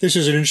 because this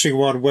is an interesting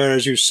one where,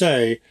 as you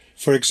say,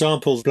 for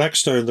example,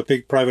 Blackstone, the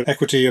big private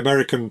equity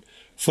American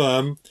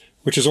firm,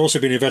 which has also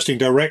been investing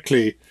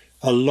directly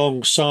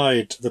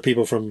alongside the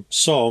people from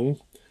Song,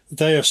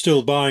 they are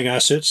still buying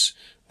assets.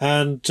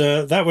 And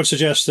that would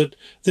suggest that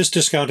this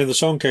discount in the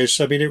Song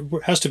case, I mean,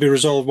 it has to be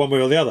resolved one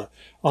way or the other.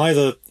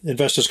 Either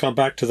investors come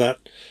back to that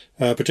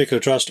particular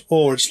trust,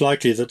 or it's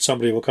likely that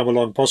somebody will come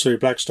along, possibly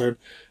Blackstone,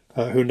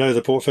 who know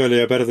the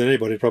portfolio better than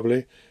anybody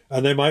probably,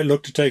 and they might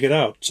look to take it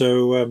out.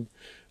 So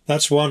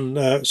that's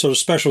one sort of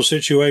special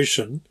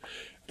situation.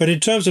 But in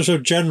terms of sort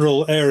of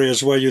general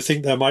areas where you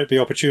think there might be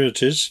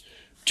opportunities,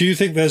 do you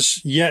think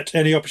there's yet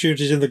any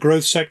opportunities in the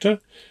growth sector?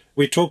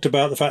 We talked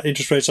about the fact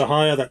interest rates are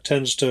higher. That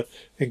tends to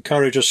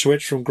encourage a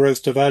switch from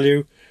growth to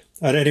value.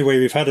 And anyway,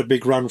 we've had a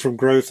big run from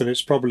growth, and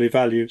it's probably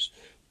value's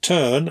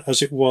turn,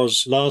 as it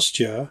was last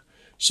year.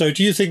 So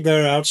do you think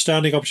there are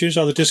outstanding opportunities?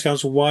 Are the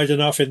discounts wide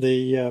enough in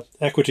the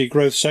equity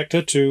growth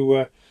sector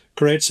to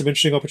create some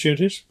interesting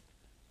opportunities?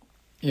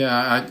 Yeah,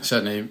 I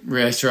certainly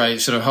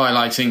reiterate sort of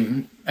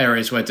highlighting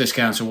areas where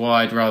discounts are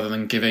wide rather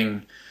than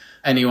giving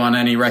anyone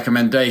any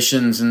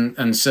recommendations,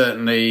 and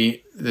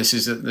certainly this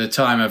is at the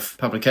time of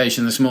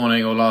publication this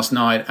morning or last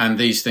night, and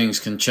these things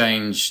can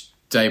change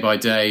day by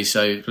day,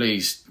 so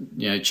please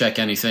check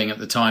anything at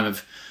the time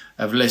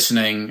of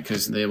listening,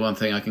 because the one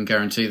thing I can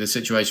guarantee, the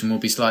situation will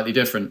be slightly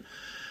different.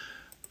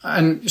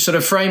 And sort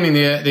of framing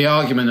the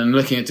argument and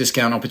looking at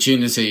discount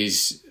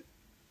opportunities,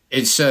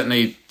 it's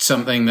certainly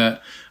something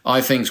that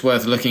I think is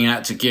worth looking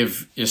at to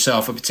give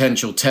yourself a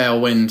potential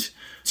tailwind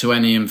to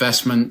any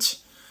investment.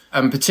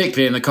 And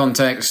particularly in the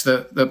context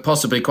that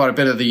possibly quite a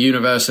bit of the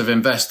universe of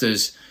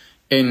investors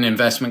in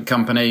investment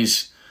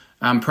companies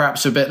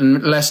perhaps a bit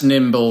less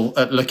nimble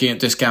at looking at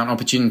discount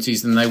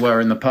opportunities than they were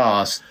in the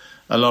past.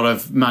 A lot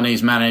of money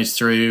is managed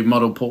through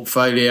model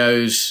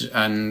portfolios,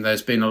 and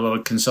there's been a lot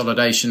of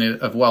consolidation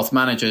of wealth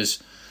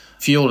managers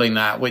fueling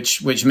that,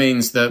 which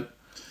means that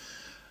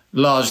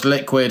large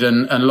liquid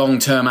and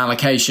long-term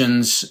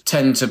allocations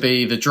tend to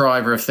be the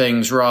driver of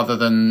things rather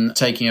than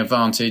taking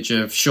advantage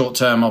of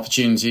short-term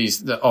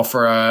opportunities that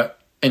offer a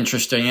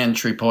interesting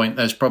entry point.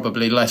 There's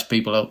probably less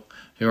people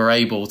who are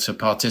able to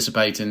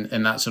participate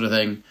in that sort of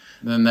thing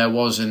than there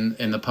was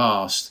in the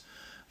past.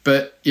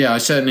 But yeah, I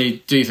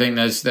certainly do think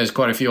there's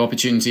quite a few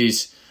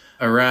opportunities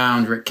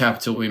around RIC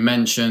Capital we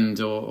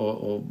mentioned,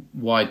 or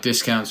wide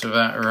discounts of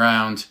that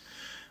around.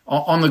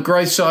 On the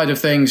growth side of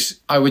things,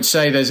 I would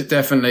say there's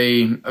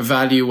definitely a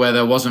value where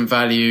there wasn't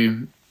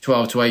value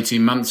 12 to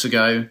 18 months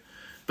ago.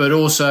 But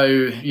also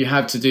you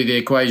have to do the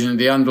equation of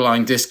the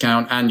underlying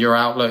discount and your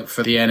outlook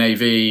for the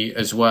NAV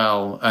as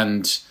well.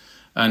 And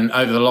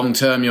over the long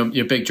term,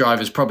 your big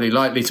driver is probably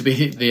likely to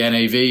be the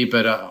NAV,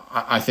 but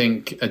I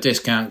think a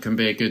discount can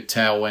be a good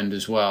tailwind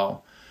as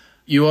well.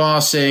 You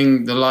are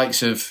seeing the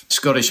likes of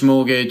Scottish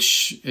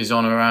Mortgage is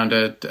on around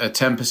a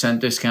 10%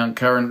 discount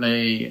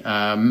currently.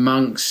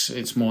 Monks,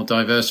 it's more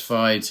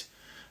diversified.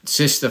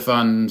 Sister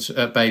fund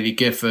at Baillie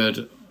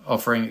Gifford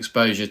offering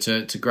exposure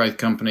to growth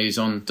companies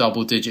on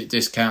double-digit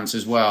discounts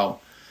as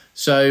well.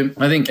 So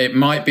I think it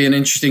might be an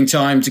interesting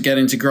time to get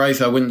into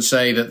growth. I wouldn't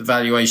say that the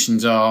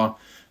valuations are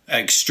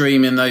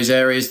extreme in those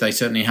areas. They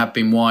certainly have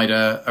been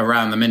wider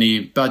around the mini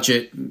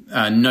budget.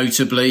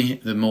 Notably,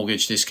 the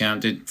mortgage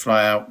discount did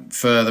fly out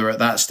further at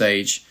that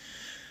stage.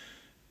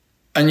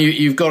 And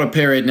you've got a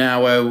period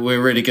now where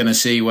we're really going to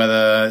see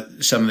whether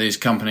some of these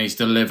companies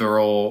deliver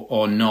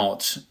or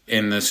not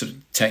in the sort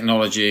of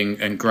technology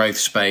and growth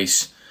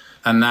space.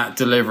 And that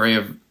delivery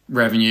of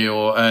revenue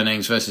or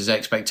earnings versus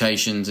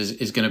expectations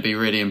is going to be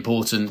really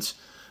important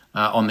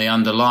on the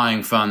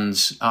underlying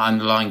funds,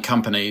 underlying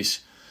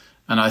companies.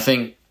 And I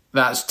think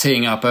that's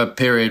teeing up a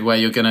period where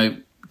you're going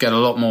to get a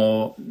lot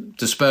more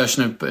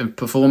dispersion of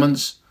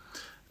performance,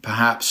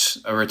 perhaps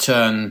a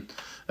return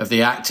of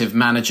the active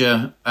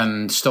manager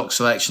and stock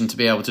selection to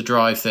be able to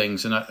drive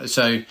things. And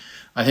so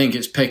I think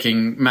it's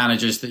picking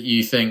managers that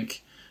you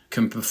think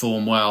can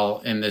perform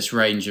well in this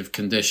range of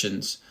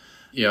conditions.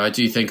 You know, I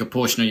do think a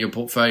portion of your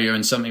portfolio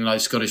in something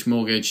like Scottish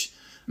Mortgage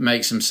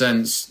makes some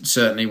sense,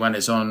 certainly when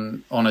it's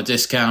on a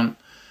discount,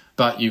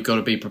 but you've got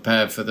to be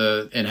prepared for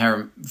the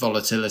inherent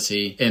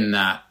volatility in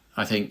that.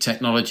 I think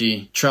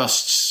technology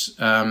trusts,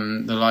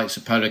 the likes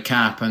of Polar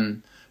Cap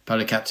and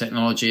Polar Cap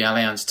Technology,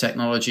 Allianz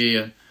Technology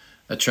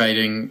are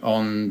trading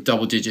on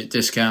double-digit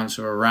discounts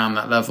or around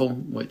that level,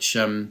 which,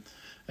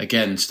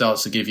 again,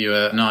 starts to give you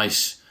a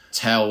nice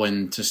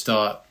tailwind to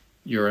start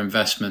your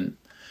investment.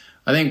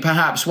 I think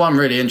perhaps one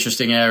really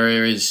interesting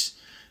area is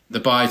the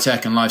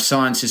biotech and life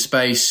sciences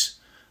space,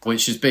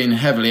 which has been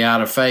heavily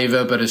out of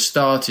favour but has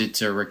started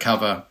to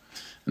recover.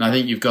 And I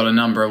think you've got a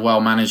number of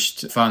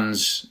well-managed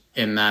funds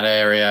in that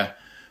area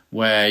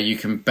where you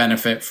can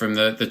benefit from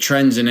the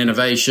trends in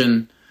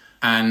innovation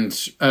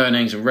and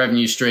earnings and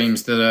revenue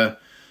streams that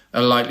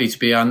are likely to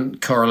be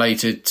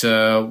uncorrelated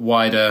to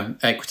wider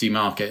equity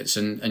markets.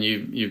 And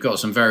you've got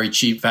some very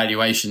cheap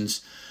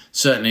valuations,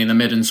 certainly in the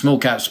mid and small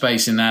cap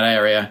space in that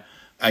area.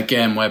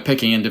 Again, where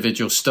picking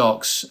individual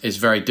stocks is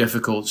very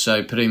difficult.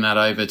 So putting that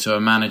over to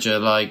a manager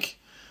like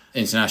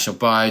International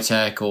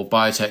Biotech or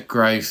Biotech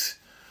Growth,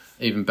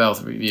 even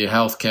Bellevue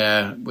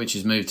Healthcare, which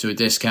has moved to a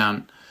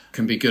discount,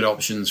 can be good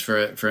options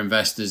for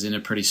investors in a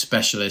pretty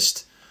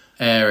specialist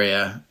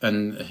area.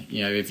 And,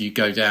 you know, if you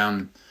go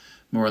down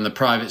more in the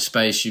private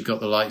space, you've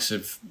got the likes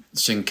of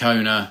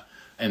Syncona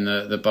in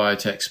the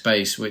biotech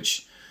space,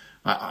 which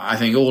I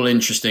think all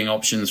interesting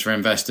options for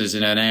investors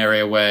in an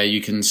area where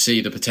you can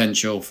see the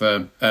potential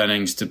for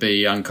earnings to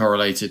be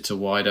uncorrelated to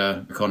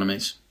wider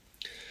economies.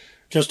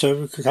 Just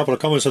a couple of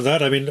comments on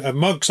that. I mean,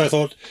 Monks, I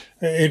thought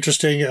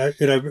interesting.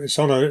 It's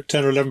on a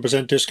 10 or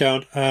 11%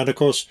 discount, and of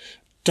course,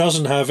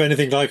 doesn't have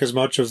anything like as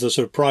much of the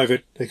sort of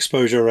private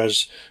exposure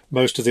as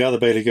most of the other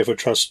Baillie Gifford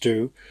trusts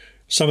do.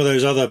 Some of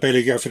those other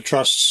Baillie Gifford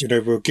trusts,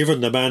 were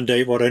given the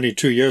mandate, only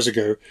 2 years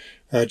ago,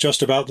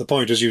 just about the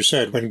point, as you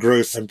said, when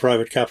growth and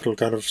private capital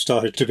kind of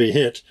started to be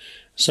hit.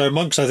 So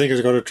Monks, I think,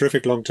 has got a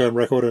terrific long-term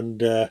record,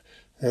 and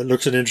it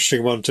looks an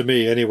interesting one to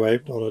me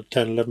anyway, on a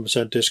 10,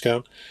 11%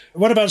 discount.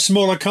 What about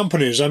smaller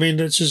companies? I mean,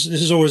 this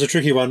is always a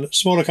tricky one.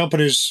 Smaller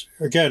companies,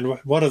 again,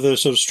 one of the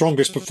sort of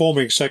strongest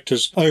performing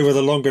sectors over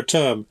the longer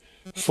term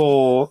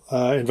for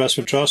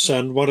investment trusts,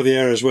 and one of the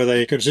areas where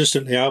they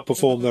consistently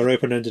outperform their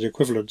open-ended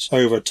equivalents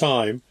over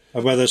time,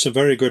 and where there's some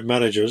very good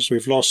managers.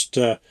 We've lost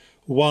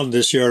one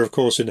this year, of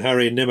course, in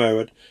Harry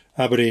Nimmo at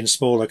Aberdeen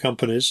Smaller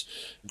Companies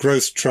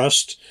Growth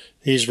Trust.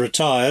 He's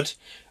retired,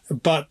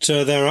 but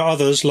there are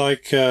others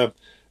like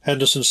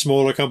Henderson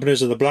Smaller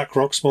Companies and the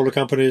BlackRock Smaller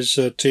Companies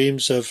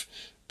teams have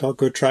got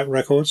good track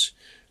records.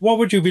 What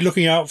would you be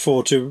looking out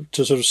for to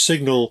sort of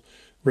signal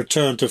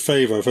return to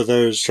favour for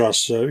those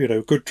trusts?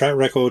 Good track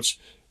records,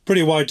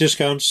 pretty wide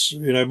discounts,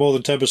 more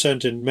than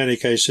 10% in many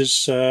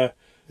cases.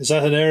 Is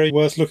that an area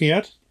worth looking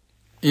at?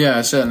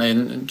 Yeah, certainly.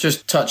 And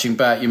just touching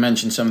back, you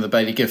mentioned some of the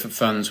Baillie Gifford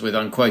funds with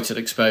unquoted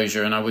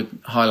exposure, and I would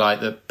highlight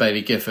that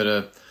Baillie Gifford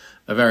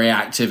are very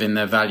active in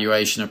their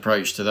valuation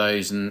approach to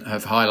those, and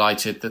have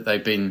highlighted that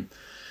they've been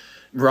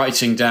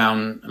writing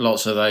down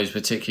lots of those,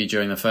 particularly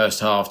during the first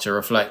half, to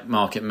reflect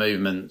market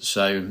movement.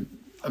 So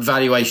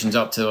valuations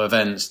up to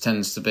events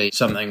tends to be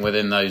something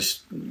within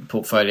those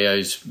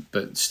portfolios,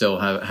 but still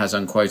has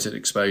unquoted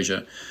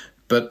exposure.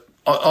 But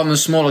on the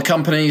smaller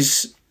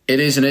companies, It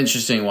is an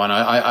interesting one.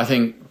 I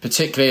think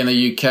particularly in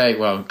the UK,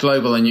 well,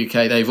 global and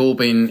UK, they've all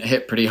been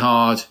hit pretty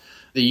hard.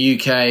 The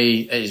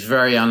UK is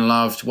very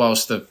unloved,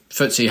 whilst the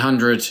FTSE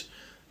 100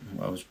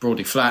 was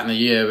broadly flat in the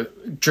year,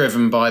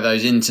 driven by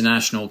those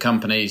international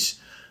companies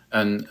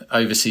and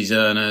overseas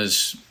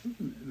earners,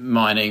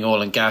 mining,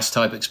 oil and gas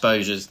type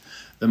exposures.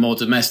 The more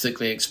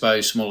domestically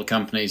exposed smaller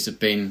companies have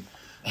been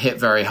hit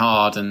very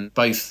hard, and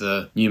both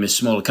the Numis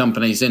Smaller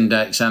Companies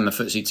Index and the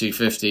FTSE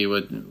 250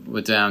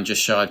 were down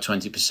just shy of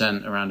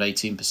 20%, around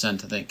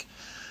 18%, I think.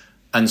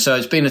 And so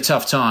it's been a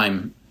tough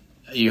time.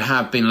 You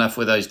have been left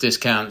with those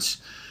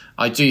discounts.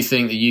 I do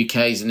think the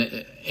UK is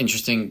an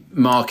interesting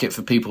market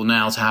for people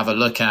now to have a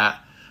look at.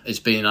 It's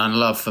been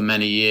unloved for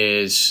many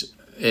years.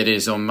 It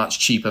is on much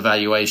cheaper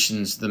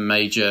valuations than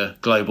major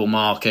global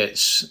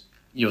markets.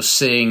 You're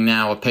seeing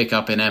now a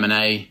pickup in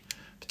M&A,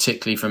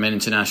 particularly from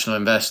international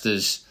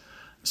investors,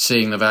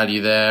 seeing the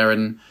value there.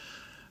 And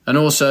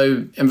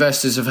also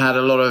investors have had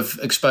a lot of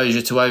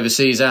exposure to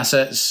overseas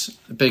assets,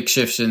 big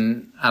shifts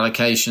in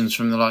allocations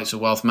from the likes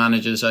of wealth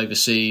managers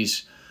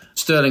overseas.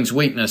 Sterling's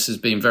weakness has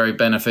been very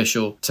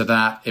beneficial to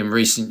that in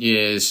recent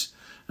years.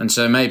 And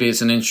so maybe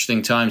it's an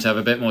interesting time to have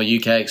a bit more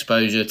UK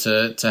exposure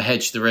to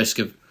hedge the risk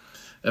of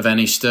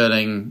any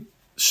sterling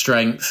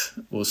strength.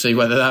 We'll see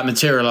whether that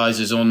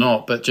materialises or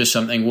not, but just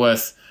something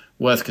worth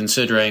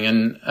considering.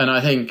 And I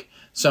think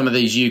some of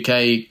these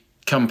UK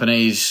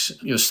companies,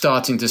 you're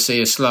starting to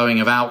see a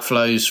slowing of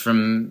outflows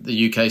from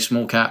the UK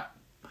small cap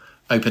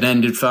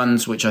open-ended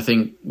funds, which I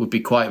think would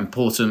be quite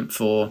important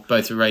for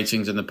both the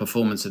ratings and the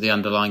performance of the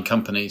underlying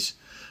companies.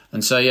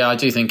 And so, yeah, I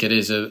do think it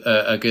is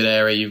a good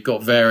area. You've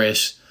got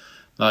various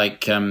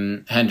like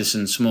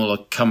Henderson smaller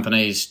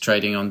companies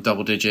trading on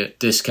double-digit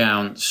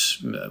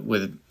discounts.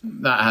 With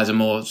that has a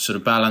more sort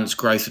of balanced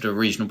growth at a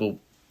reasonable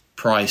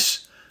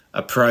price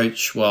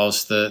approach,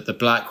 whilst the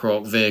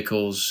BlackRock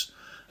vehicles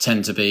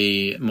tend to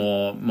be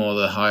more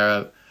the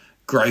higher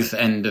growth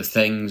end of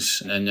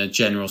things and a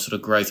general sort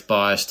of growth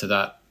bias to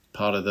that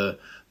part of the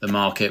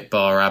market,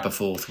 bar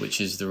Aberforth,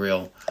 which is the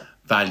real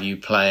value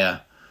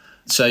player.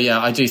 So, yeah,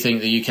 I do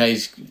think the UK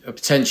is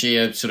potentially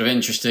a sort of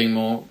interesting,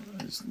 more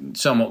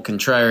somewhat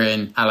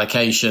contrarian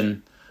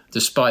allocation.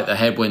 Despite the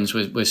headwinds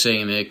we're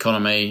seeing in the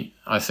economy,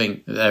 I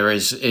think there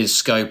is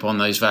scope on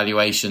those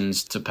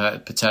valuations to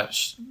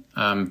perhaps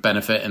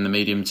benefit in the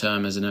medium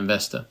term as an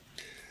investor.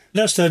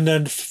 Let's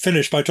then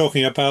finish by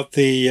talking about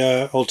the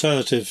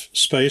alternative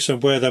space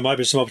and where there might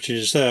be some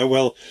opportunities there.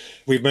 Well,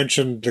 we've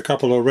mentioned a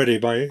couple already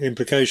by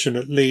implication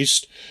at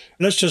least.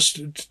 Let's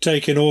just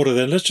take in order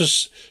then. Let's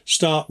just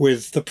start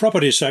with the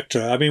property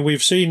sector. I mean,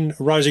 we've seen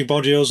rising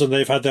bond yields and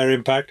they've had their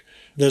impact.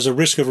 There's a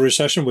risk of a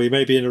recession. We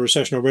may be in a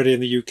recession already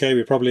in the UK.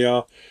 We probably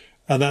are.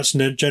 And that's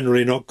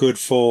generally not good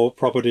for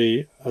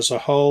property as a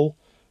whole.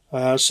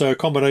 So a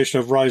combination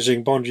of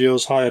rising bond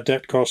yields, higher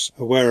debt costs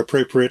where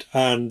appropriate,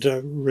 and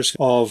risk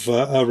of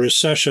a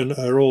recession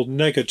are all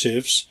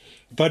negatives.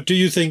 But do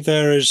you think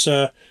there is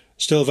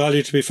still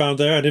value to be found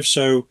there? And if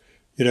so,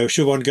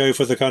 should one go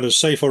for the kind of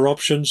safer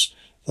options,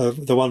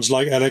 the ones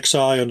like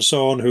LXI and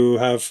so on, who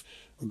have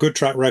a good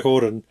track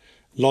record and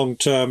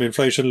long-term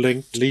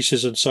inflation-linked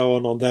leases and so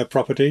on their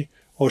property?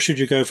 Or should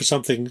you go for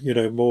something,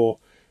 more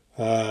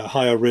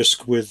higher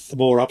risk with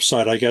more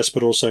upside, I guess,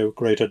 but also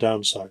greater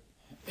downside?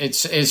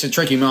 It's a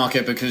tricky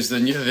market because the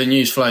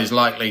news flow is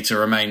likely to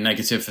remain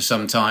negative for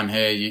some time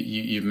here.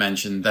 You've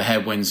mentioned the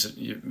headwinds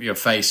you're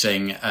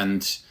facing,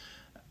 and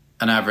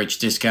an average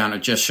discount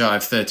of just shy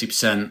of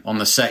 30% on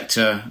the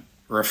sector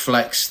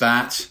reflects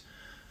that.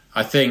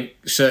 I think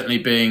certainly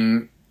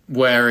being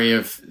wary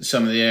of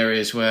some of the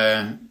areas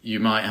where you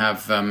might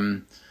have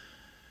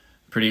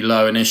pretty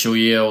low initial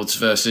yields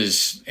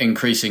versus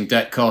increasing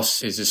debt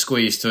costs is a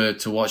squeeze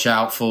to watch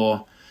out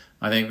for.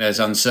 I think there's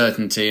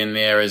uncertainty in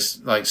the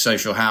areas like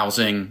social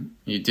housing.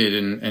 You did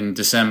in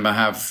December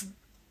have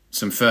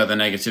some further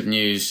negative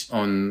news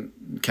on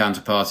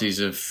counterparties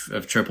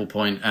of Triple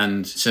Point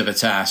and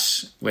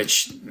Civitas,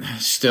 which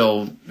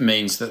still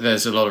means that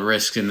there's a lot of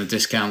risk in the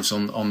discounts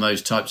on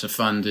those types of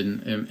fund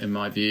in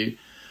my view.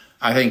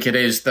 I think it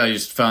is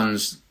those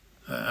funds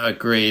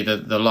agree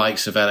that the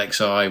likes of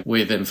LXI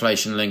with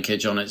inflation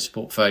linkage on its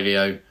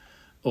portfolio,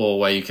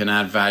 or where you can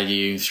add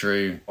value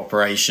through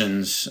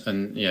operations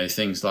and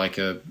things like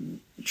a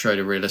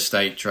Trader Real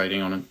Estate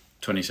trading on a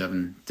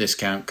 27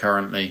 discount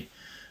currently.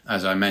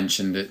 As I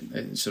mentioned,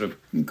 it sort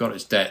of got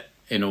its debt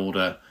in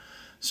order.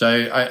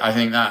 So I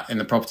think that in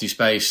the property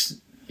space,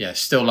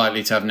 still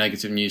likely to have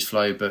negative news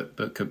flow,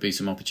 but could be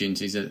some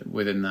opportunities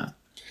within that.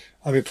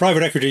 I mean,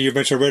 private equity, you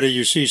mentioned already,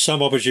 you see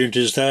some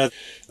opportunities there.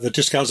 The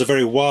discounts are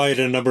very wide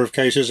in a number of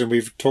cases, and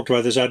we've talked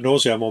about this ad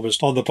nauseum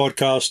almost on the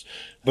podcast.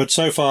 But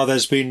so far,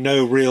 there's been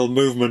no real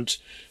movement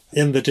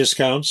in the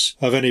discounts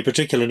of any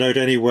particular note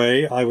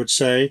anyway, I would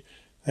say.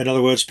 In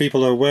other words,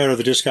 people are aware of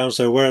the discounts,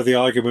 they're aware of the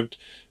argument,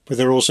 but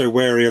they're also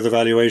wary of the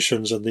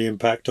valuations and the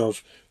impact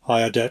of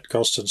higher debt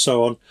costs and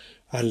so on,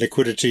 and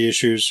liquidity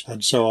issues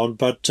and so on.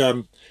 But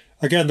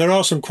Again, there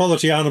are some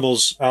quality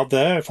animals out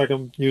there, if I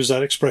can use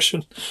that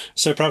expression.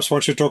 So perhaps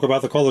one should talk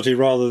about the quality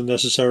rather than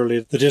necessarily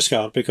the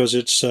discount, because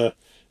it's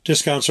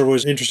discounts are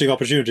always interesting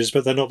opportunities,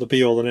 but they're not the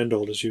be-all and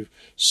end-all, as you've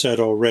said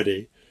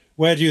already.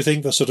 Where do you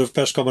think the sort of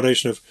best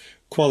combination of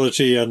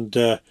quality and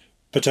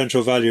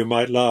potential value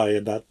might lie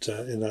in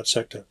that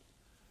sector?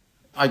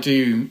 I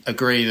do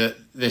agree that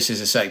this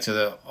is a sector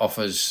that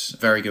offers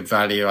very good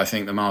value. I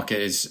think the market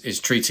is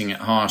treating it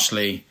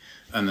harshly,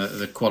 and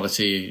the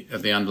quality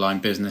of the underlying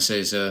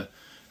businesses are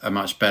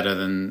much better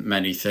than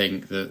many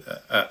think.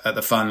 That at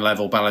the fund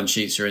level, balance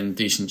sheets are in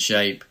decent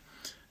shape,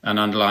 and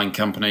underlying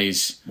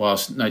companies,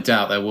 whilst no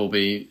doubt there will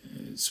be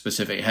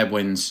specific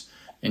headwinds,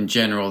 in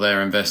general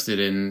they're invested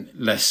in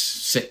less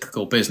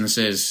cyclical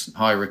businesses.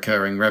 High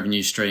recurring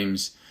revenue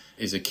streams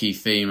is a key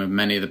theme of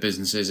many of the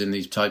businesses in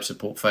these types of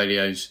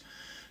portfolios.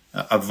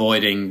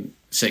 Avoiding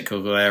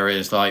cyclical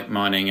areas like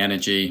mining,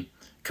 energy,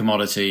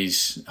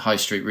 commodities, high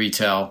street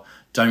retail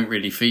don't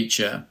really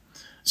feature.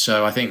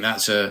 So I think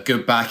that's a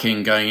good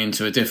backing going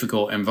into a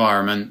difficult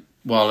environment,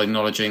 while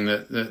acknowledging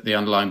that the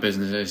underlying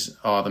businesses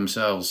are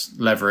themselves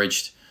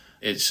leveraged.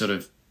 It's sort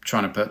of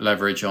trying to put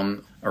leverage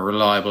on a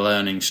reliable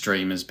earning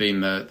stream has been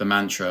the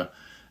mantra,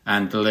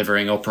 and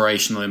delivering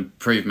operational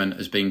improvement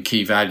has been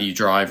key value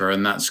driver,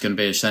 and that's going to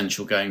be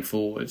essential going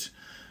forward.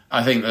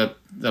 I think that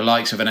the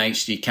likes of an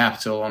HD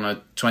Capital on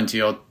a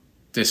 20-odd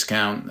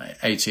discount,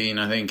 18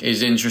 I think,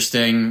 is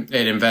interesting.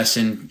 It invests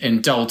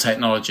in dull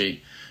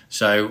technology,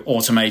 so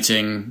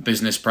automating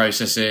business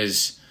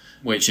processes,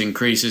 which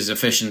increases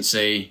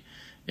efficiency,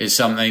 is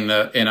something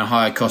that in a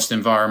higher cost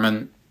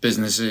environment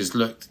businesses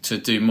look to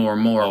do more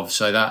and more of.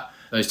 So that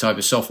those type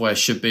of software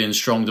should be in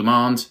strong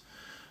demand.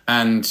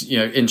 And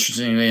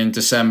interestingly, in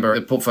December,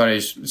 the portfolio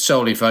is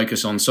solely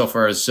focused on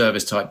software as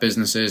service type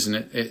businesses, and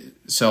it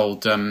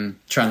sold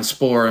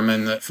Transporum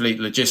in the fleet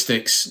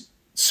logistics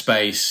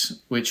space,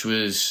 which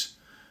was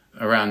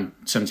around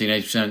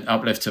 17-18%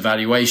 uplift to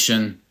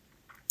valuation,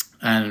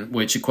 and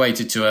which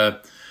equated to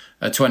a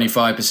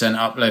 25%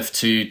 uplift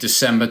to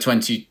December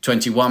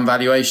 2021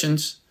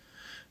 valuations.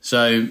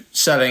 So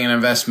selling an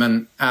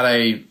investment at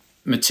a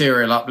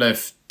material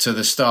uplift to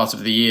the start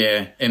of the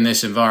year in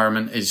this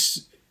environment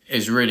is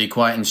really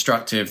quite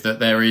instructive, that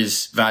there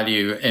is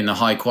value in the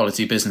high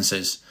quality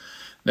businesses.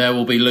 There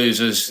will be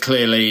losers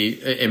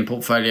clearly in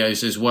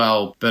portfolios as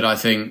well, but I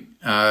think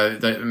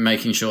that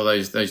making sure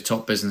those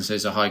top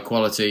businesses are high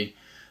quality.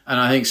 And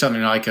I think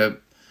something like a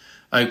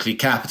Oakley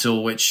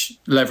Capital, which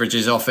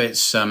leverages off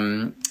its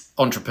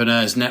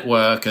entrepreneurs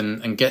network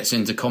and gets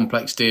into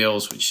complex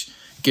deals, which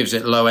gives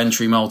it low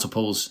entry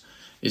multiples,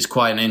 is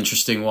quite an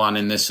interesting one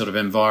in this sort of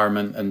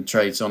environment, and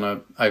trades on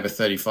a over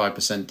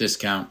 35%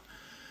 discount.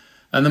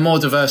 And the more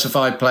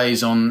diversified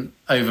plays on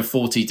over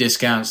 40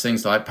 discounts,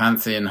 things like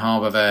Pantheon,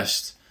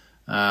 Harbourvest,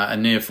 a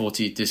near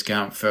 40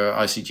 discount for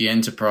ICG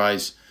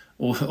Enterprise,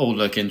 all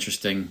look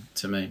interesting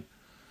to me.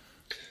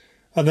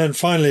 And then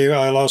finally,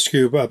 I'll ask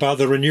you about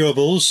the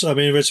renewables. I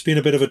mean, it's been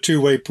a bit of a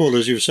two-way pull,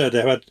 as you've said.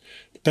 They've had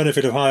the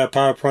benefit of higher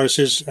power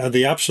prices and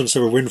the absence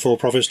of a windfall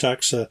profits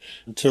tax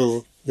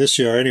until this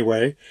year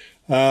anyway,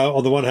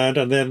 on the one hand,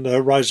 and then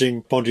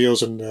rising bond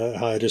yields and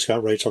higher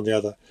discount rates on the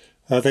other.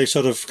 They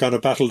sort of kind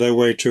of battled their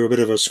way to a bit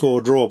of a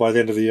score draw by the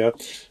end of the year,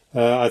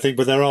 I think,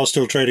 but they are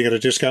still trading at a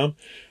discount.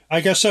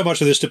 I guess so much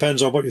of this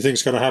depends on what you think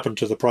is going to happen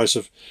to the price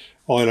of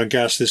oil and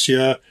gas this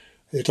year.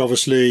 It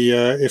obviously,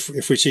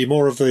 if we see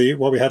more of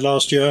what we had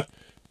last year,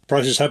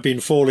 prices have been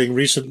falling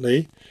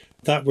recently.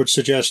 That would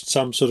suggest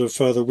some sort of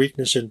further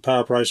weakness in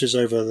power prices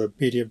over the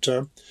medium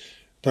term.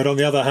 But on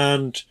the other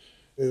hand,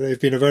 they've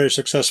been a very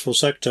successful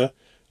sector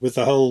with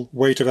the whole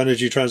weight of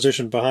energy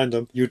transition behind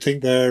them. You'd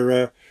think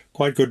they're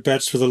quite good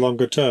bets for the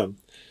longer term.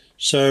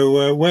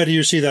 So where do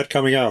you see that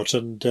coming out,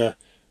 and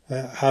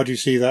how do you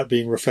see that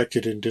being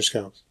reflected in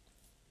discounts?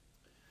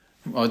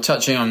 Well,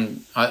 touching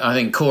on, I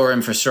think core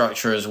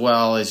infrastructure as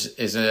well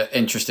is an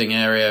interesting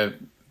area,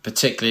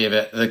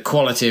 particularly the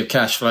quality of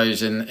cash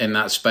flows in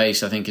that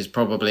space, I think, is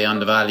probably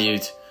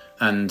undervalued.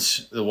 And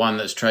the one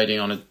that's trading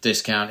on a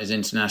discount is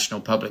International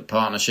Public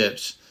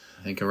Partnerships,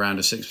 I think around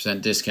a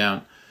 6%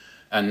 discount.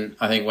 And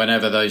I think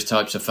whenever those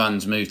types of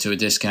funds move to a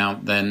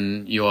discount,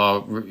 then you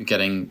are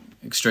getting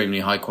extremely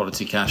high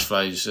quality cash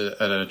flows at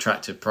an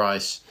attractive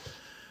price.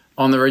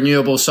 On the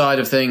renewable side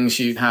of things,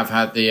 you have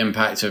had the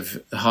impact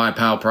of higher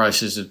power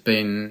prices have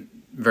been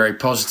very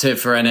positive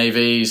for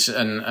NAVs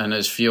and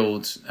has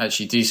fueled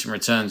actually decent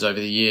returns over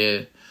the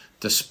year,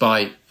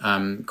 despite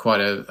quite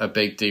a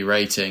big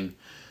derating.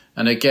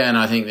 And again,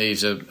 I think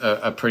these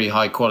are pretty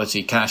high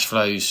quality cash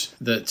flows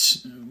that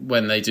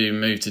when they do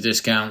move to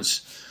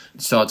discounts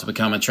start to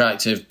become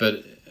attractive.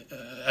 But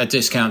a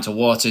discount to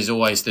what is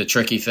always the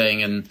tricky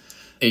thing, and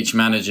each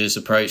manager's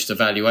approach to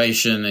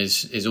valuation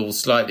is all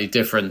slightly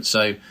different.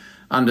 So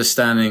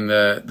understanding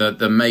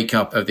the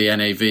makeup of the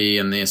NAV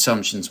and the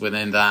assumptions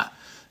within that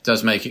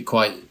does make it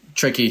quite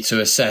tricky to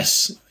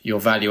assess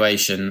your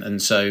valuation.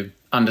 And so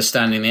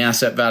understanding the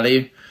asset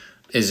value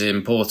is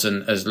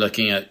important as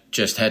looking at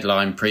just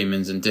headline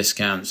premiums and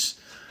discounts.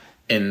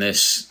 in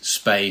this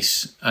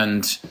space.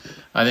 And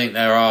I think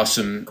there are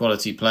some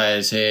quality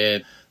players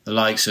here. The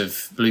likes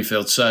of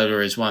Bluefield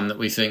Solar is one that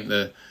we think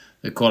the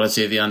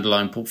quality of the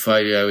underlying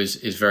portfolio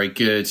is very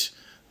good,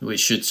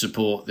 which should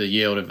support the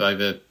yield of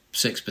over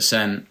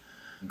 6%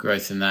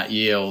 growth in that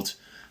yield,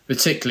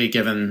 particularly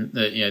given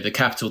that the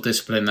capital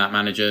discipline that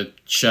manager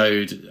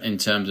showed in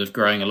terms of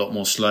growing a lot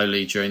more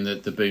slowly during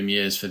the boom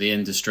years for the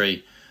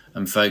industry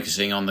and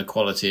focusing on the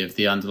quality of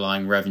the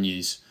underlying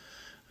revenues,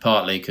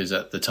 partly because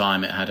at the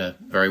time it had a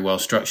very well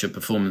structured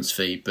performance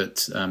fee,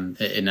 but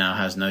it now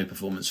has no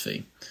performance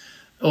fee.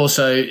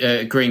 Also,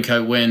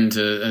 Greencoat Wind,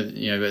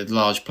 a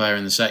large player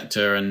in the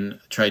sector and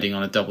trading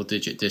on a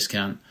double-digit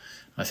discount.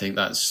 I think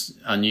that's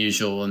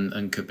unusual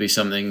and could be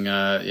something,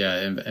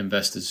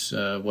 investors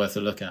worth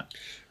a look at.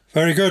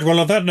 Very good. Well,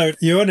 on that note,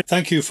 Ewan,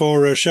 thank you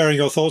for sharing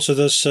your thoughts with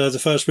us the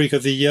first week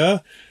of the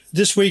year.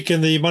 This week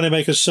in the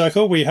Moneymakers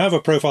Circle, we have a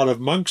profile of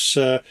Monks,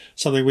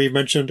 something we've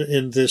mentioned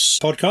in this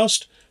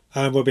podcast,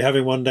 and we'll be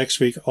having one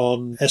next week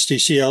on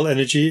SDCL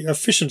Energy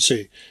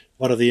Efficiency,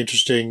 one of the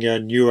interesting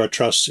newer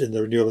trusts in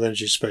the renewable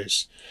energy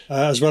space,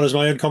 as well as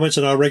my own comments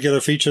and our regular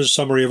features,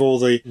 summary of all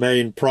the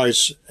main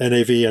price,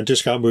 NAV and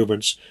discount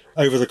movements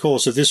over the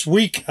course of this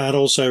week and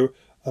also,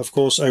 of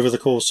course, over the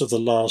course of the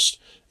last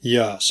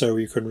year. So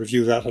you can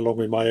review that along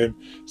with my own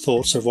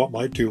thoughts of what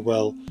might do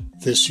well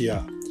this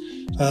year.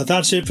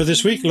 That's it for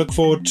this week. Look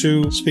forward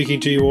to speaking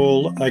to you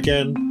all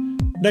again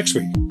next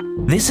week.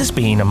 This has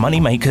been a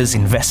Moneymakers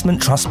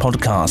Investment Trust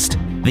podcast.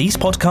 These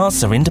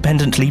podcasts are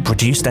independently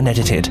produced and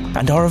edited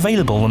and are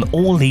available on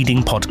all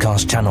leading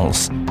podcast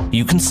channels.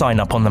 You can sign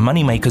up on the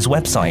Moneymakers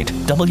website,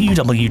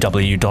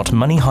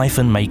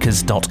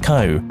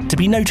 www.money-makers.co, to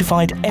be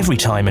notified every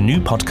time a new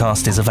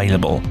podcast is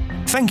available.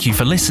 Thank you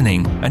for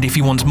listening, and if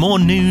you want more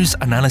news,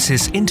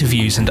 analysis,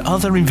 interviews and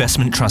other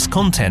investment trust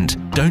content,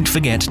 don't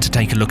forget to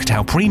take a look at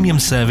our premium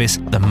service,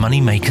 the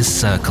Moneymakers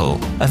Circle,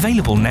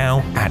 available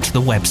now at the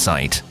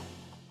website.